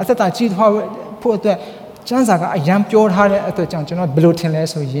ချိန်မှာအသက်တာကြီးထွားဖို့အတွက်ကျမ်းစာကအရန်ပြောထားတဲ့အတွက်ကြောင့်ကျွန်တော်ဘယ်လိုထင်လဲ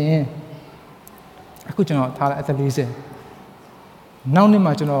ဆိုရင်အခုကျွန်တော်ထားတဲ့အသက်40နောက်နေ့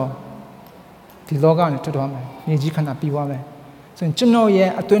မှာကျွန်တော်ဒီလောကနဲ့ထွက်သွားမယ်မြေကြီးခန္ဓာပြီးသွားမယ်ဆိုရင်ကျွန်တော်ရဲ့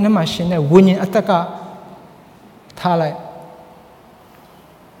အတွင်းထဲမှာရှင်တဲ့ဝိညာဉ်အသက်ကထားလိုက်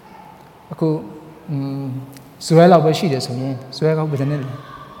အခုဇွဲလောက်ပဲရှိတယ်ဆိုရင်ဇွဲကောက်ဘယ်နဲ့လဲ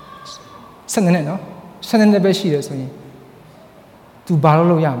12နဲ့နော်12နဲ့ပဲရှိတယ်ဆိုရင် तू ဘာ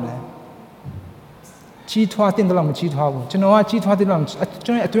လို့ရမလဲကြီးထွားတဲ့တော့မကြီးထွားဘူးကျွန်တော်ကကြီးထွားတဲ့တော့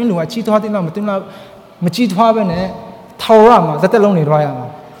ကျွန်တော်အတွင်းလူကကြီးထွားတဲ့တော့မကြီးထွားပဲနဲ့ထော်ရမှာသက်သက်လုံးနေသွားရမှာ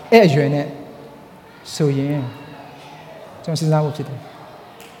အဲ့အရွယ်နဲ့ဆိုရင်ကျွန်တော်စဉ်းစားဖို့ဖြစ်တယ်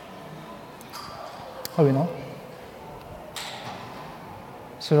ဟုတ်ပြီနော်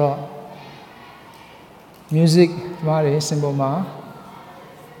ဆိုတော့music ဘာတွေ symbol မှာ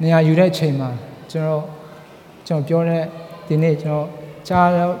နေရာယူတဲ့အချိန်မှာကျွန်တော်ပြောတဲ့ဒီနေ့ကျွန်တော်ကြား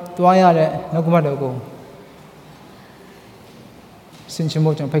သွားရတဲ့နှုတ်ကပတ်တော်ကိုဆင်ခြင်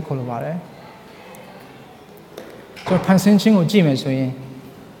ဖို့ကျွန်တော်ဖိတ်ခေါ်လိုပါတယ်ကျွန်တော်ဖန်ဆင်းခြင်းကိုကြည့်မယ်ဆိုရင်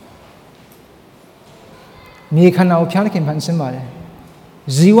မြေခန္ဓာကိုဖျားသခင်ဖန်ဆင်းပါတယ်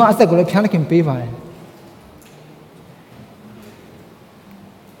ဇီဝအသက်ကိုလည်းဖျားသခင်ပေးပါတယ်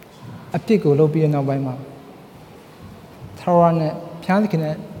အပြစ်ကိုလုပ်ပြီးတဲ့နောက်ပိုင်းမှာထာဝရနဲ့ဖျားသခင်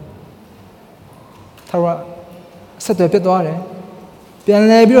နဲ့ထာဝရဆက်သွယ်ပြတ်သွားတယ်ပြန်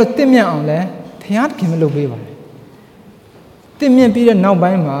လဲပြီးတော့တင့်မြတ်အောင်လဲဘုရားသခင်မလုပ်ပေးပါနဲ့တင့်မြတ်ပြီးတဲ့နောက်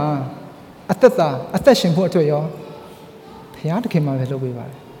ပိုင်းမှာအသက်ရှင်ဖို့အတွက်ရောဘုရားသခင်မှပဲလုပ်ပေးပါ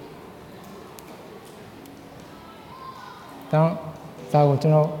တယ်ဒါကိုကျွ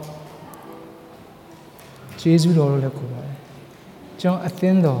န်တော်ယေရှုတော်လို့လည်းခေါ်ပါတယ်ကျွန်တော်အသ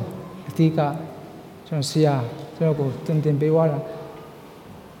င်းတော်အတိကကျွန်တော်ဆရာကျွန်တော်ကိုတင်ပေးသွားတာ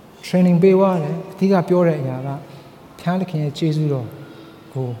training ပေးသွားတယ်အဓိကပြောတဲ့အရာကဖျားသခင်ရဲ့ယေရှုတော်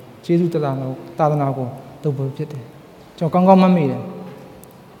ကိုယေရှုသာသနာကိုလုပ်ဖို့ဖြစ်တယ်ကျွန်တော်ကောင်းမှတ်မိတယ်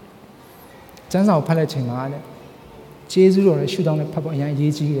ကျမ်းစာကိုဖတ်တဲ့ချိန်မှာတဲ့ယေရှုတော်ရဲ့ရှုထောင့်နဲ့ဖတ်ဖို့အရင်အ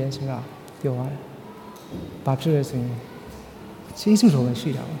ရေးကြီးတယ်ဆိုတာပြောသွားတယ်ဘာဖြစ်လဲဆိုရင်ယေရှုတော်ပဲရှိ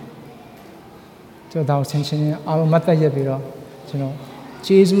တာပေါ့ကျွန်တော်ဒါကိုဆင်ခြင်အားလုံးမတ်သက်ရက်ပြီးတော့ကျွန်တော်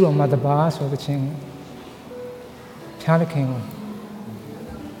ယေရှုတော်မှာတပါးဆိုတဲ့ချင်းဖျားသခင်ကို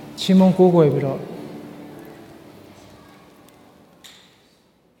ချီးမွမ်းကိုးကွယ်ပြီးတော့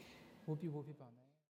ဝတ်ပြုဖို့ဖြစ်ပါမယ်